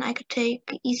 so then I could take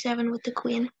e7 with the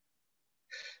queen.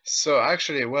 So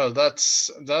actually, well,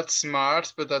 that's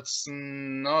smart, but that's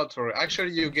not right.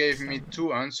 Actually, you gave me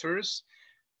 2 answers.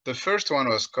 The first one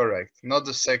was correct, not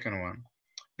the second one.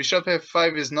 Bishop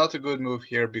f5 is not a good move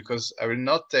here because I will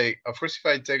not take, of course, if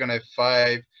I take on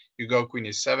f5, you go queen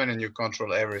e7 and you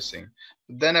control everything.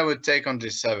 But then I would take on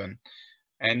g7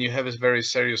 and you have a very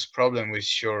serious problem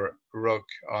with your rook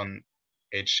on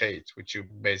h8, which you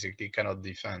basically cannot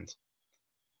defend.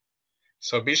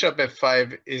 So bishop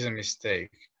f5 is a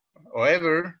mistake.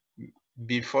 However,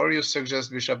 before you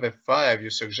suggest bishop f5,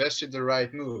 you suggested the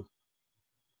right move.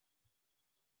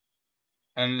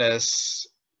 Unless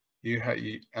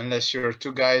you're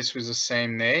 2 guys with the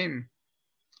same name.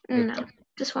 No,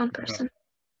 just one person.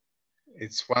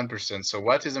 It's 1%. So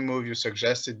what is the move you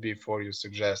suggested before you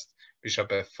suggest bishop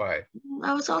f5?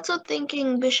 I was also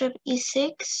thinking bishop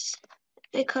e6,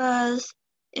 because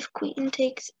if queen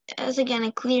takes, as again,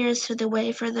 it clears the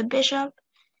way for the bishop,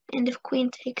 and if queen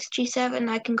takes g7,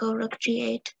 I can go rook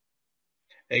g8.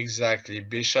 Exactly,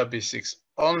 bishop e6,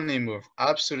 only move,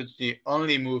 absolutely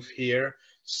only move here,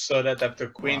 so that after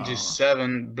queen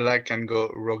g7, black can go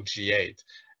rook g8.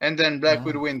 And then black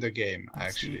would win the game,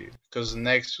 actually, because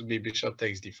next would be bishop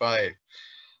takes d5.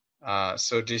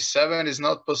 So g7 is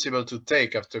not possible to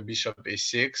take after bishop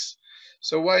a6.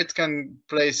 So white can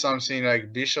play something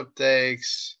like bishop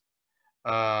takes,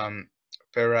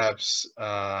 perhaps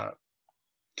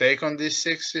take on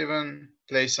d6 even,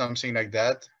 play something like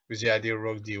that with the idea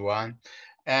rook d1.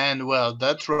 And well,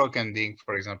 that rook ending,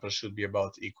 for example, should be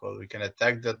about equal. We can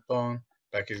attack that pawn,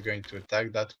 black is going to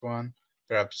attack that one,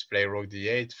 perhaps play rook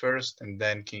d8 first and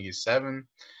then king e7.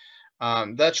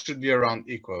 That should be around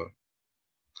equal.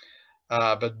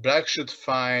 But black should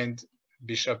find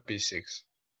bishop b6.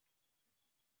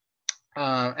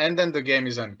 And then the game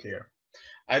is unclear.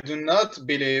 I do not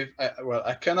believe,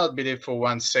 I cannot believe for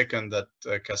 1 second that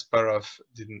Kasparov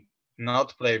did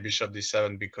not play bishop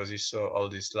d7 because he saw all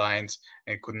these lines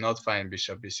and could not find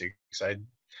bishop b6. I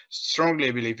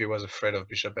strongly believe he was afraid of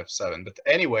bishop f7. But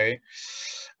anyway,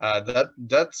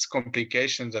 that's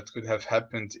complications that could have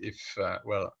happened if,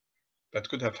 that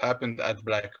could have happened at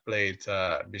black played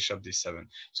bishop d7.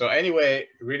 So anyway,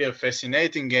 really a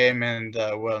fascinating game, and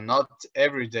well, not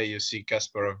every day you see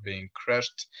Kasparov being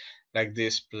crushed like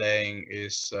this, playing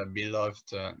his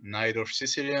beloved Knight of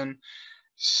Sicilian.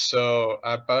 So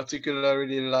I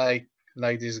particularly like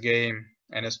this game,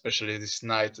 and especially this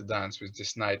knight dance with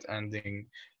this knight ending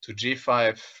to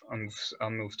g5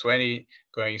 on move 20,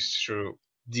 going through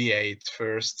d8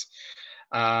 first.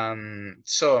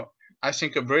 So I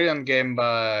think a brilliant game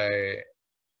by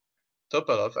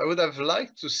Topalov. I would have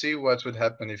liked to see what would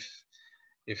happen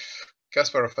if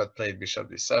Kasparov had played bishop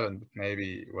d7, but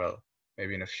maybe, well,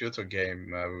 maybe in a future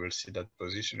game we will see that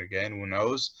position again. Who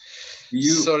knows?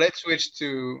 So let's switch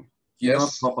to. Do you know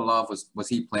if Topalov was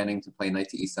he planning to play knight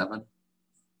to e7?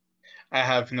 I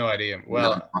have no idea.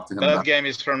 Well, that game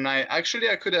is from 9. Actually,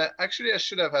 I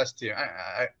should have asked him.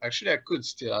 I could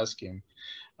still ask him.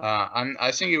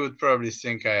 I think he would probably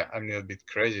think I'm a little bit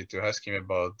crazy to ask him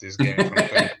about this game from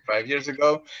 25 years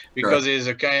ago, because he's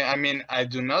a kind. I mean, I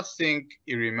do not think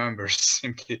he remembers.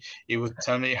 Simply, he would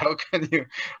tell me, "How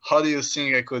do you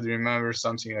think I could remember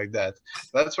something like that?"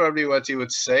 That's probably what he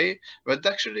would say. But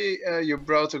actually, you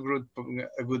brought a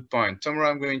good point, Tomorrow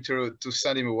I'm going to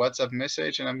send him a WhatsApp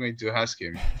message and I'm going to ask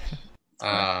him.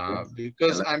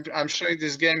 Because I'm showing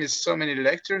this game is so many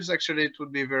lectures. Actually, it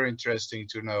would be very interesting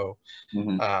to know.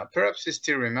 Perhaps he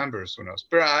still remembers. Who knows?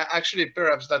 Actually,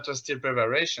 perhaps that was still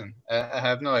preparation. I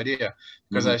have no idea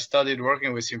because I started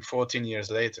working with him 14 years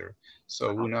later.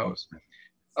 So who knows?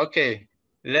 Okay,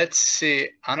 let's see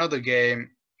another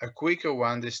game, a quicker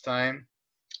one this time,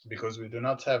 because we do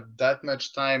not have that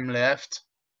much time left.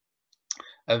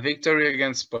 A victory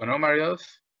against Ponomariov.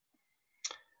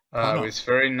 With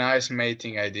very nice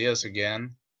mating ideas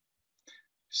again.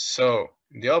 So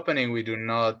the opening we do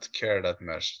not care that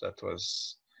much. That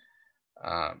was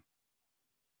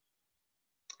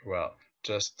well,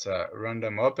 just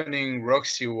random opening. Rook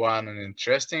c1, an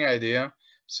interesting idea.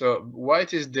 So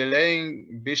white is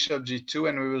delaying bishop g2,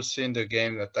 and we will see in the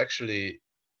game that actually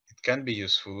it can be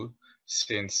useful,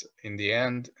 since in the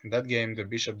end in that game the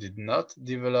bishop did not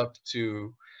develop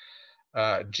to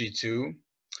g2.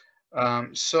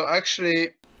 So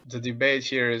actually, the debate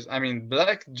here is, I mean,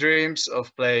 black dreams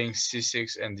of playing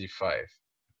c6 and d5.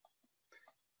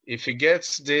 If he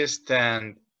gets this,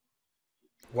 then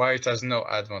white has no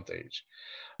advantage.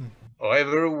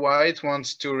 However, white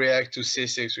wants to react to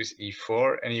c6 with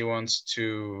e4, and he wants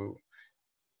to,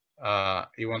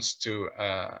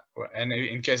 and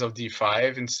in case of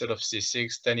d5 instead of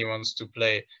c6, then he wants to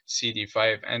play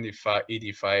cd5 and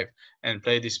ed5 and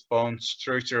play this pawn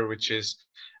structure, which is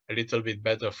a little bit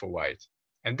better for white.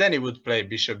 And then he would play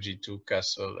bishop g2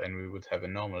 castle, and we would have a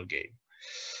normal game.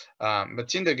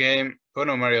 But in the game,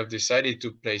 Ponomariov decided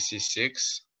to play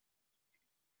c6.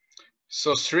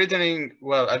 So threatening,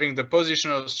 well, having the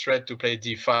positional threat to play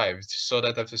d5, so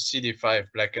that after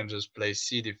cd5, black can just play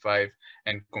cd5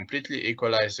 and completely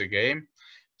equalize the game.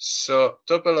 So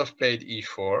Topalov played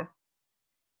e4.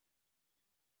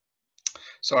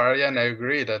 So Aryan, I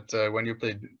agree that when you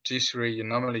play g3, you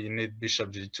normally need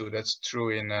bishop g2. That's true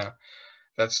in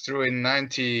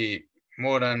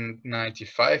more than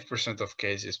 95% of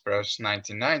cases, perhaps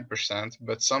 99%.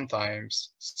 But sometimes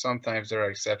there are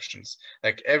exceptions.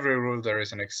 Like every rule, there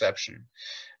is an exception.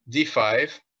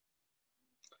 d5.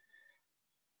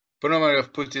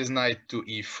 Ponomariov put his knight to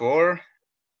e4.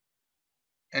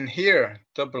 And here,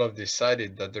 Topalov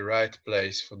decided that the right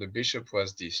place for the bishop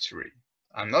was d3.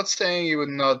 I'm not saying he would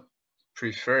not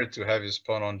prefer to have his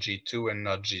pawn on g2 and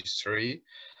not g3,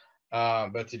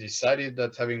 but he decided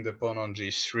that having the pawn on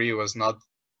g3 was not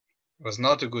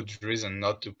a good reason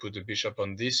not to put the bishop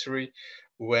on d3,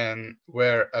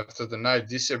 where after the knight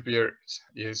disappears,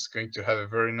 he is going to have a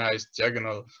very nice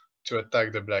diagonal to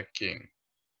attack the black king.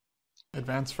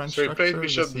 Advanced French so he structure. played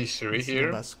bishop this d3 is here.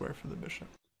 The best square for the bishop.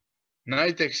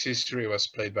 Knight takes c3 was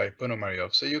played by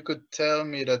Ponomariov. So you could tell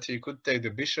me that he could take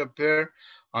the bishop here.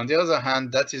 On the other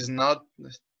hand, that is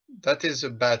a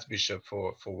bad bishop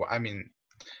for I mean,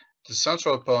 the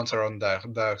central pawns are on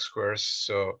dark squares,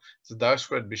 so the dark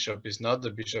squared bishop is not the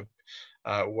bishop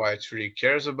white really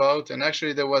cares about. And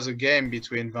actually, there was a game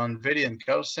between Van Velde and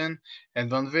Carlsen, and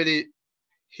Van Velde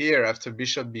here after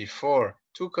bishop b4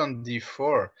 took on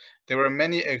d4. There were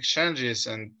many exchanges,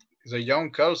 and the young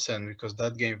Carlsen, because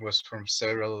that game was from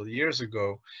several years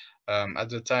ago, at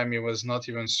the time he was not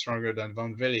even stronger than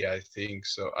Van Velde, I think.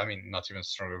 So I mean, not even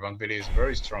stronger. Van Velde is a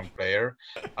very strong player,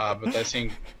 but I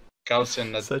think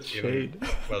Carlsen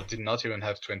did not even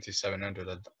have 2700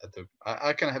 at the.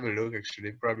 I can have a look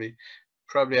actually.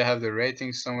 Probably I have the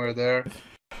rating somewhere there.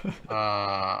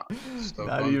 So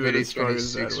Van Velde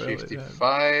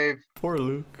 2655. Poor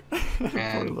Luke.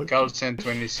 And Carlsen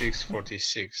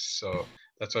 2646. So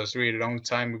that was really long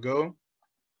time ago.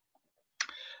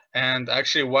 And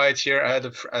actually, white here had the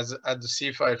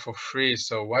c5 for free,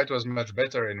 so white was much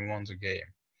better and won the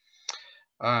game.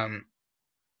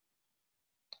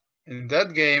 In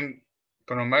that game,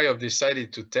 Ponomariov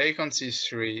decided to take on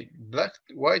c3.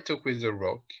 White took with the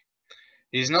rook.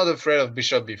 He's not afraid of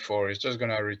bishop b4. He's just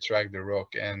gonna retract the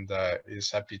rook, and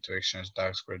is happy to exchange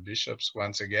dark squared bishops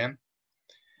once again.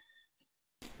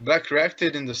 Black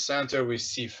reacted in the center with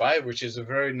c5, which is a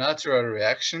very natural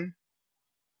reaction.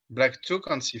 Black took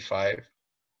on c5.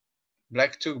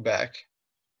 Black took back.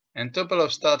 And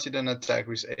Topalov started an attack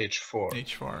with h4.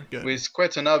 h4, good. With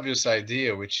quite an obvious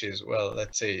idea, which is, well,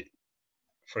 let's say,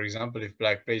 for example, if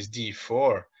black plays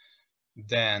d4,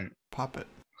 then pop it.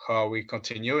 How are we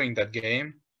continuing that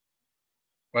game?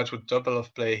 What would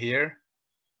Topalov play here?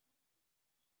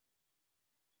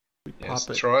 Yes, pop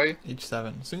it. Troy.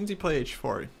 h7. As soon as you play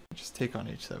h4, just take on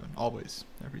h7. Always,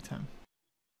 every time.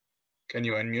 Can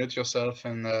you unmute yourself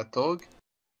and talk?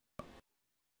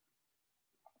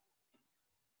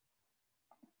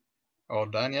 Or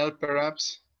Daniel,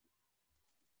 perhaps?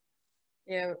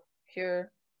 Yeah,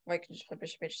 here, white can just play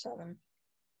bishop h7.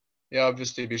 Yeah,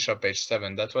 obviously bishop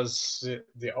h7. That was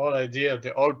the whole idea,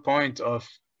 the whole point of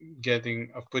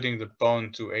putting the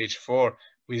pawn to h4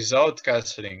 without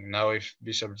castling. Now if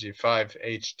bishop g5,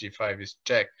 h5 is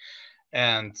check,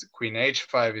 and queen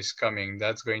h5 is coming,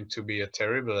 that's going to be a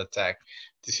terrible attack.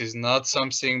 This is not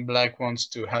something black wants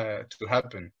to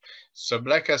happen. So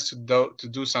black has to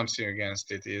do something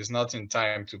against it. He is not in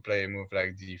time to play a move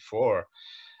like d4.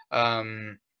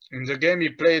 In the game, he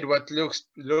played what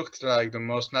looked like the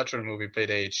most natural move. He played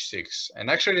h6, and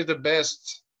actually the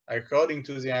best, according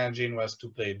to the engine, was to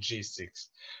play g6,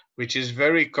 which is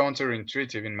very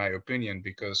counterintuitive in my opinion,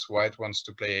 because white wants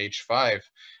to play h5.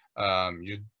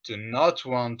 You do not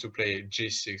want to play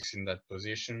g6 in that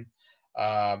position,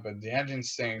 but the engine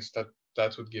thinks that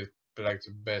that would give black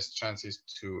the best chances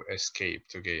to escape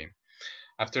the game.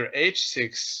 After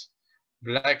h6,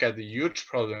 black had huge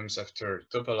problems after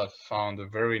Topalov found a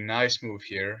very nice move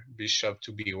here, bishop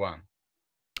to b1.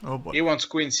 Oh boy. He wants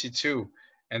queen c2,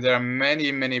 and there are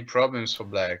many problems for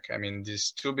black. I mean,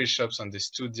 these two bishops on these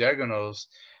two diagonals,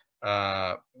 they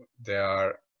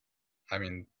are, I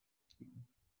mean,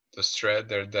 the threat,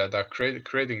 they're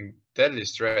creating deadly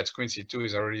threats. Queen c2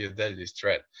 is already a deadly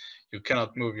threat. You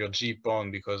cannot move your g pawn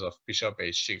because of bishop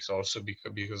h6, also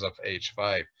because of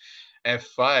h5.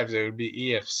 f5, there will be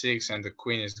ef6, and the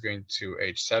queen is going to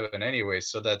h7 anyway,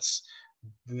 so that's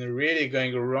really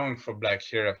going wrong for black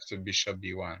here after bishop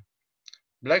b1.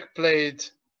 Black played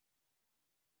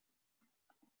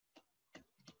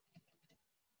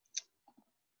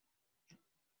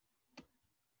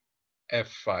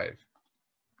f5.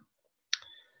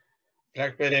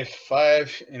 Black played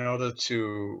f5 in order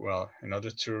to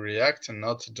react and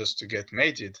not just to get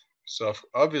mated. So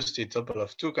obviously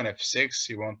Topalov took on f6.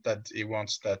 He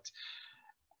wants that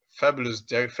fabulous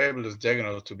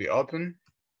diagonal to be open.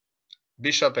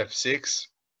 Bishop f6,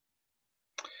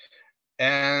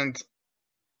 and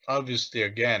obviously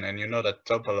again, and you know that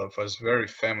Topalov was very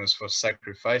famous for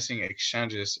sacrificing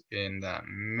exchanges in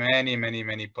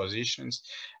many positions,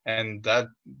 and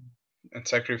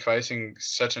sacrificing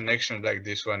such an action like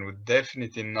this one would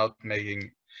definitely not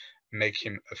make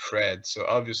him afraid. So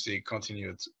obviously he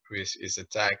continued with his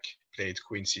attack, played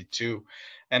queen c2,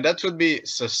 and that would be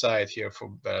suicide here for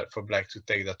black to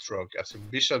take that rook. After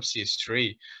bishop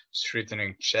c3,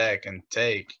 threatening check and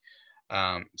take,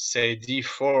 say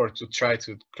d4 to try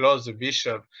to close the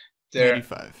bishop. There,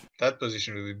 85. That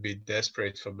position would be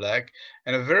desperate for black,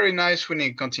 and a very nice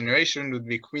winning continuation would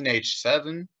be queen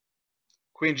h7,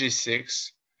 queen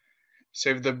g6. So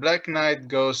if the black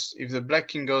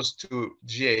king goes to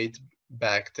g8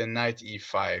 back, then knight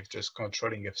e5, just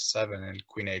controlling f7, and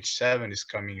queen h7 is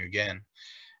coming again,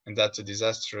 and that's a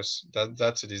disaster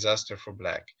for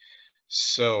black.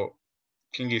 So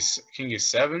king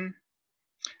e7,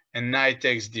 and knight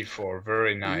takes d4,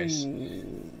 very nice.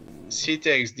 Ooh. C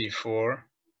takes d4,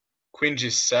 queen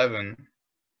g7.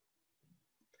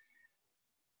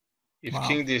 If Wow.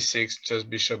 king d6, just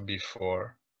bishop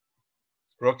b4.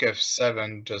 Rook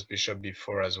f7, just bishop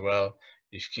b4 as well.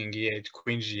 If king e8,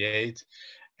 queen g8.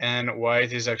 And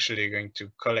white is actually going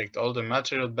to collect all the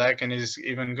material back, and is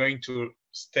even going to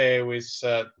stay with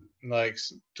like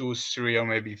 2, 3, or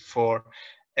maybe 4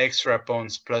 extra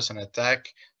pawns plus an attack.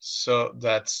 So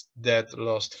that's dead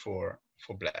lost for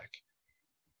black.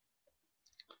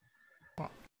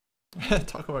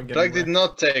 Talk about getting Black did wrecked.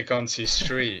 not take on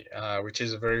c3, which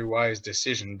is a very wise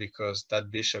decision, because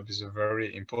that bishop is a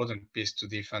very important piece to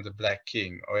defend the black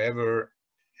king. However,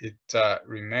 it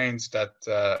remains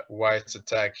that white's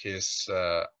attack is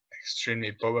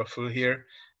extremely powerful here.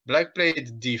 Black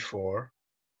played d4.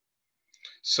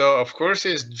 So of course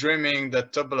he's dreaming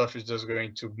that Topalov is just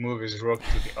going to move his rook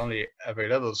to the only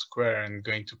available square and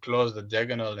going to close the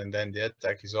diagonal, and then the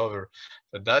attack is over.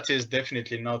 But that is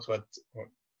definitely not what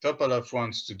Topalov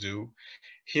wants to do.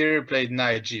 Here he played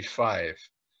knight g5,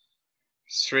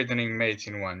 threatening mate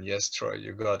in 1. Yes, Troy,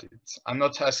 you got it. I'm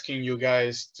not asking you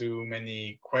guys too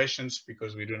many questions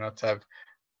because we do not have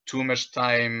too much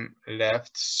time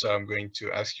left, so I'm going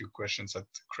to ask you questions at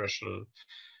crucial,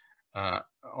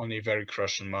 only very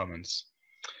crucial moments.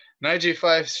 Knight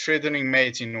g5, threatening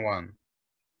mate in 1.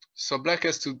 So black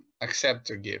has to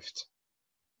accept a gift.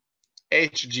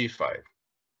 Hg5.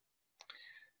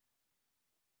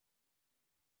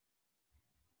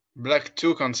 Black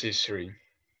took on c3.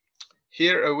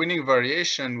 Here a winning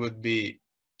variation would be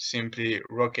simply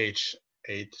rook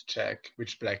h8 check,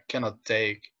 which black cannot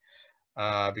take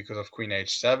because of queen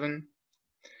h7.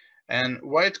 And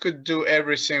white could do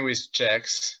everything with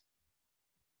checks.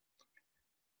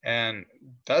 and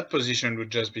that position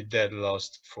would just be dead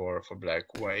lost for black.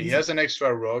 He has an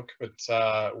extra rook, but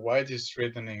white is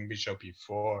threatening bishop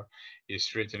e4, is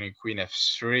threatening queen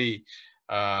f3.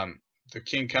 The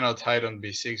king cannot hide on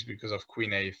b6 because of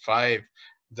queen a5.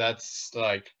 That's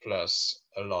like plus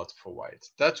a lot for white.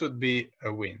 That would be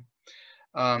a win.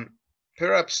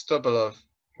 Perhaps Topalov,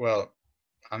 well,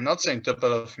 I'm not saying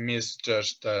Topalov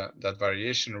misjudged that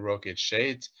variation rook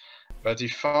h8, but he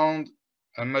found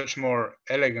a much more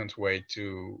elegant way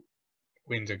to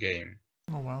win the game.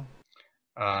 Oh, wow.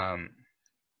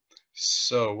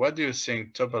 So what do you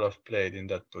think Topalov played in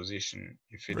that position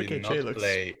if he Rook did H8 not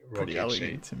play rook pretty h8?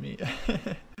 elegant to me.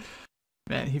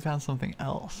 Man, he found something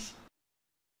else.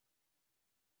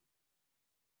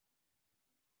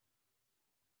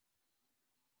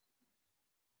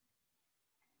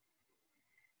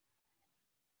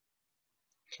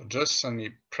 So just send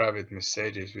me private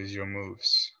messages with your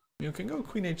moves. You can go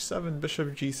queen h7, bishop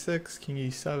g6, king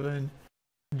e7,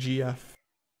 gf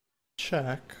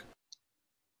check.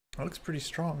 That looks pretty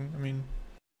strong. I mean,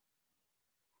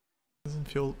 doesn't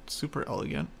feel super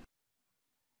elegant.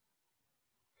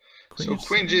 So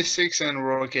queen g6 and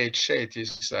rook h8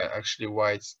 is actually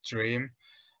white's dream.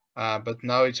 But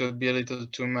now it would be a little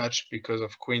too much because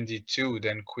of queen d2,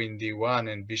 then queen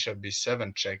d1 and bishop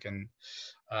b7 check, and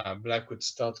black would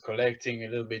start collecting a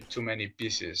little bit too many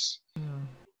pieces. Yeah.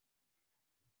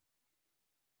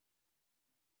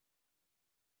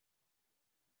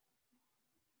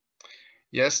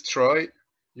 Yes, Troy,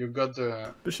 you got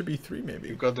the bishop e3 maybe.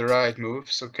 You got the right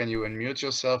move. So can you unmute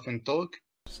yourself and talk?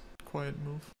 Just quiet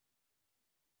move.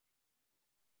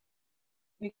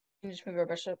 We can just move our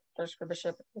bishop, first for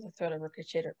bishop with a threat of rook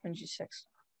h8 or queen g6.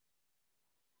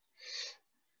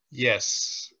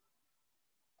 Yes.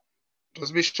 It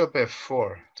was bishop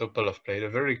f4. Topalov played a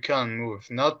very calm move.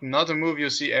 Not a move you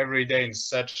see every day in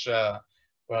such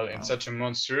such a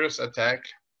monstrous attack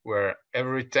where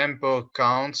every tempo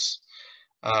counts,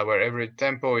 where every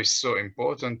tempo is so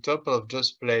important. Topalov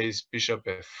just plays bishop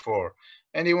f4,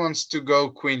 and he wants to go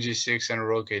queen g6 and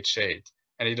rook h8,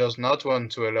 and he does not want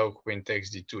to allow queen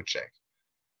takes d2 check.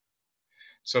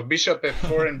 So bishop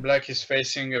f4 and black is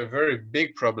facing a very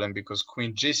big problem because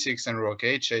queen g6 and rook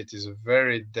h8 is a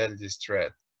very deadly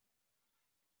threat.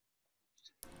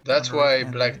 That's why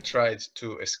black tried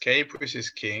to escape with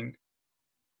his king.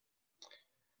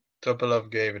 Topalov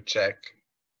gave a check.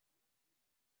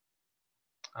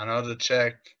 Another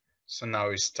check. So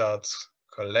now he starts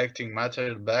collecting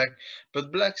material back,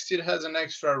 but black still has an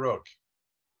extra rook.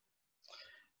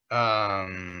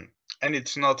 And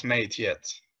it's not mate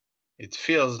yet. It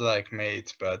feels like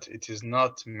mate, but it is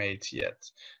not mate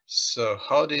yet. So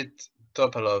how did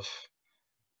Topalov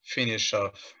finish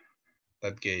off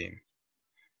that game?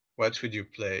 What would you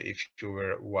play if you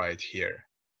were white here?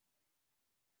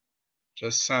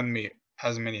 Just send me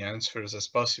as many answers as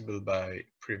possible by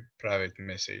private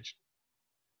message.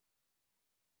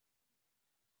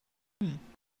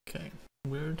 Okay,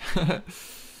 weird.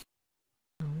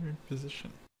 Weird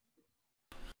position.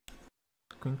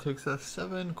 Queen takes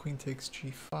f7, queen takes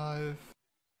g5.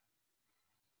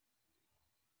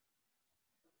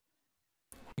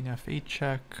 Queen f8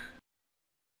 check.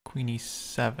 Queen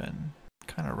e7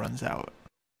 kind of runs out.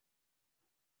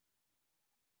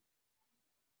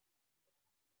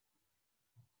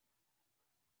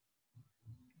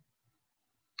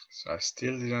 So I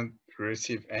still didn't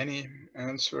receive any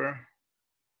answer.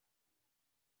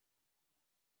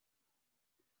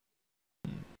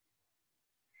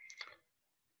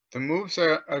 The moves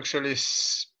are actually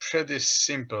pretty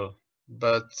simple,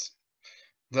 but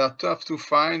they're tough to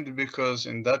find because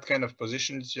in that kind of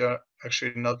positions, you're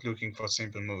actually not looking for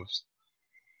simple moves.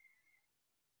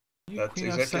 That's Queen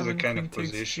exactly f7, the kind queen of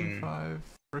position. G5,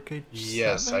 rook h7.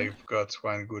 Yes, I've got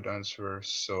one good answer.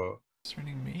 So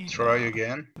Me try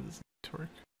again.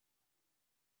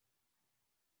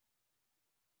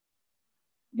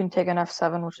 You can take an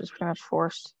f7, which is pretty much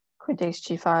forced. Queen takes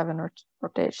g5 and rook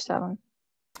to h7.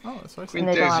 Oh, that's what I said. Queen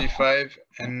takes g5,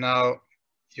 and now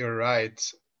you're right.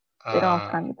 They don't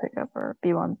have time to pick up our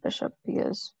b1 bishop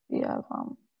because we have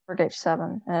rook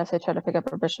h7, and if they try to pick up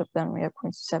our bishop, then we have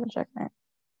queen c7 checkmate.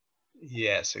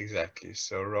 Yes, exactly.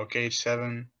 So rook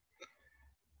h7.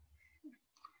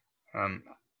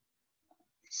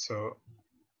 So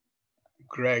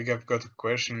Greg, I've got a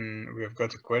question. We've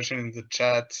got a question in the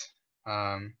chat.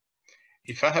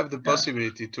 If I have the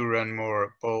possibility to run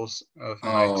more polls of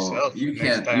myself, you next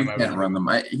can't time I will run them.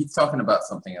 He's talking about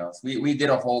something else. We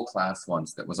did a whole class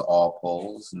once that was all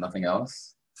polls, nothing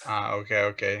else.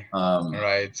 Okay.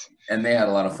 Right. And they had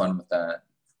a lot of fun with that.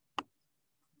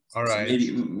 All right.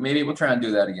 So maybe we'll try and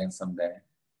do that again someday.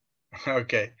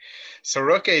 Okay, so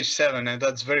rook h7, and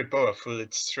that's very powerful.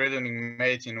 It's threatening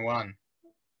mate in 1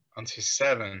 on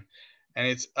c7, and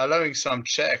it's allowing some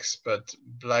checks, but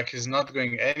black is not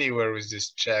going anywhere with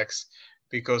these checks,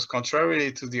 because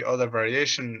contrarily to the other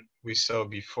variation we saw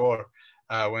before,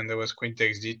 when there was queen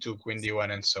takes d2, queen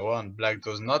d1, and so on, black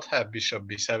does not have bishop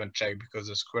b7 check because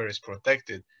the square is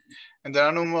protected, and there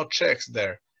are no more checks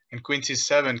there, and queen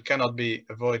c7 cannot be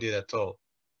avoided at all.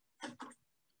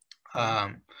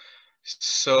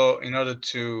 So in order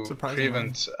to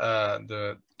prevent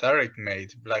the direct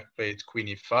mate, black played queen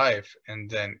e5 and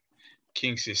then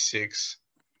king c6.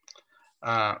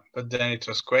 But then it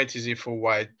was quite easy for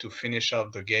white to finish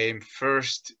off the game.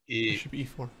 First, he bishop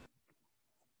e4.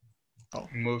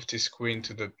 Moved his queen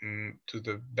to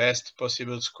the best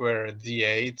possible square at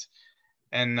d8,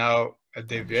 and now a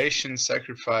deviation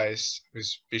sacrifice with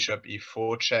bishop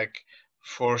e4 check,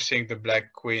 forcing the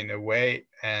black queen away,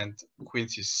 and queen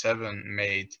c7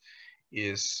 mate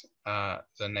is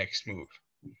the next move.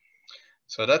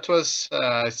 So that was,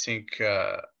 I think,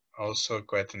 also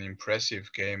quite an impressive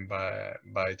game by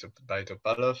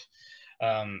Topalov.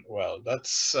 Well,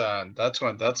 that's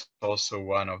also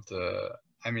one of the.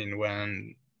 I mean,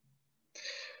 when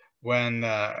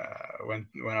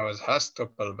I was asked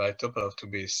by Topalov to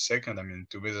be second, I mean,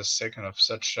 to be the second of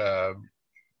such an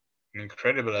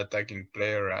incredible attacking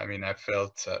player, I mean, I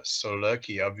felt so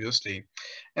lucky, obviously.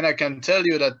 And I can tell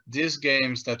you that these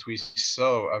games that we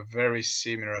saw are very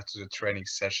similar to the training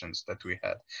sessions that we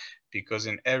had, because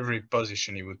in every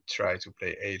position he would try to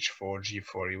play h4,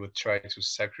 g4, he would try to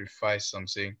sacrifice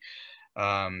something.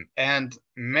 And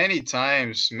many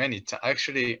times,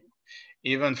 actually,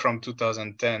 even from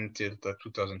 2010 till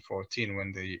 2014,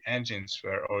 when the engines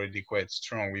were already quite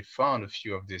strong, we found a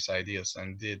few of these ideas,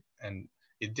 and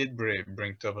it did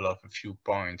bring Topalov a few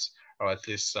points, or at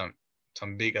least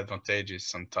some big advantages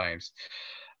sometimes.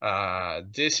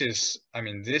 This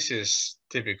is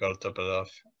typical Topalov.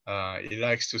 He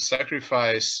likes to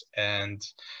sacrifice, and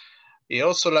he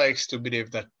also likes to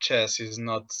believe that chess is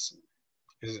not.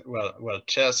 Well,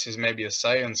 chess is maybe a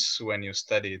science when you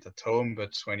study it at home,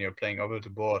 but when you're playing over the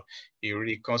board, he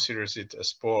really considers it a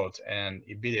sport, and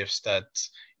he believes that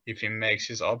if he makes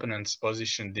his opponent's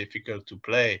position difficult to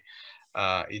play,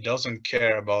 he doesn't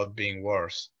care about being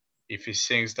worse. If he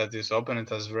thinks that his opponent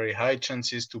has very high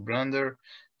chances to blunder,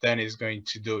 then he's going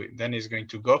to do it. Then he's going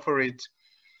to go for it.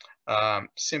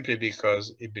 Simply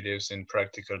because he believes in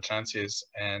practical chances,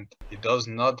 and he does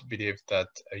not believe that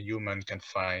a human can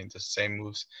find the same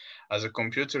moves as a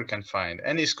computer can find.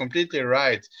 And he's completely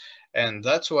right, and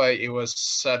that's why he was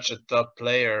such a top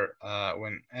player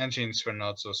when engines were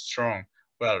not so strong.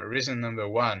 Well, reason number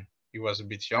one, he was a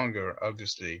bit younger,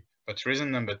 obviously, but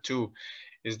reason number two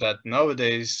is that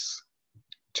nowadays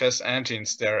chess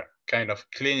engines, they're kind of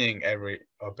cleaning every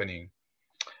opening.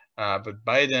 But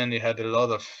by then he had a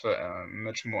lot of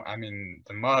much more. I mean,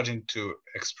 the margin to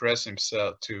express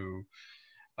himself, to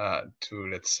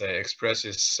let's say express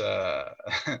his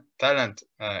talent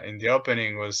in the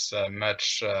opening was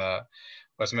much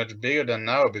bigger than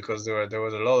now, because there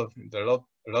was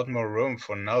a lot more room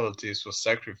for novelties, for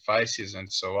sacrifices,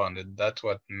 and so on. And that's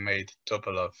what made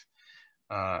Topalov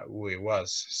who he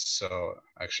was. So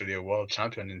actually a world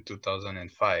champion in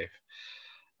 2005.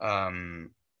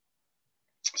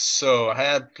 So I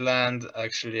had planned,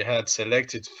 actually had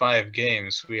selected 5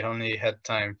 games. We only had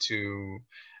time to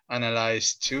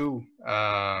analyze 2,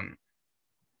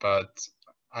 but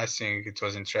I think it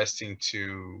was interesting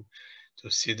to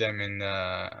see them in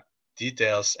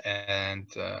details, and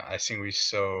I think we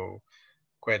saw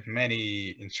quite many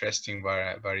interesting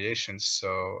variations.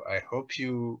 So I hope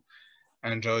you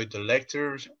enjoyed the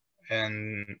lecture.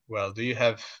 And well, do you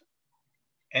have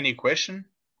any question?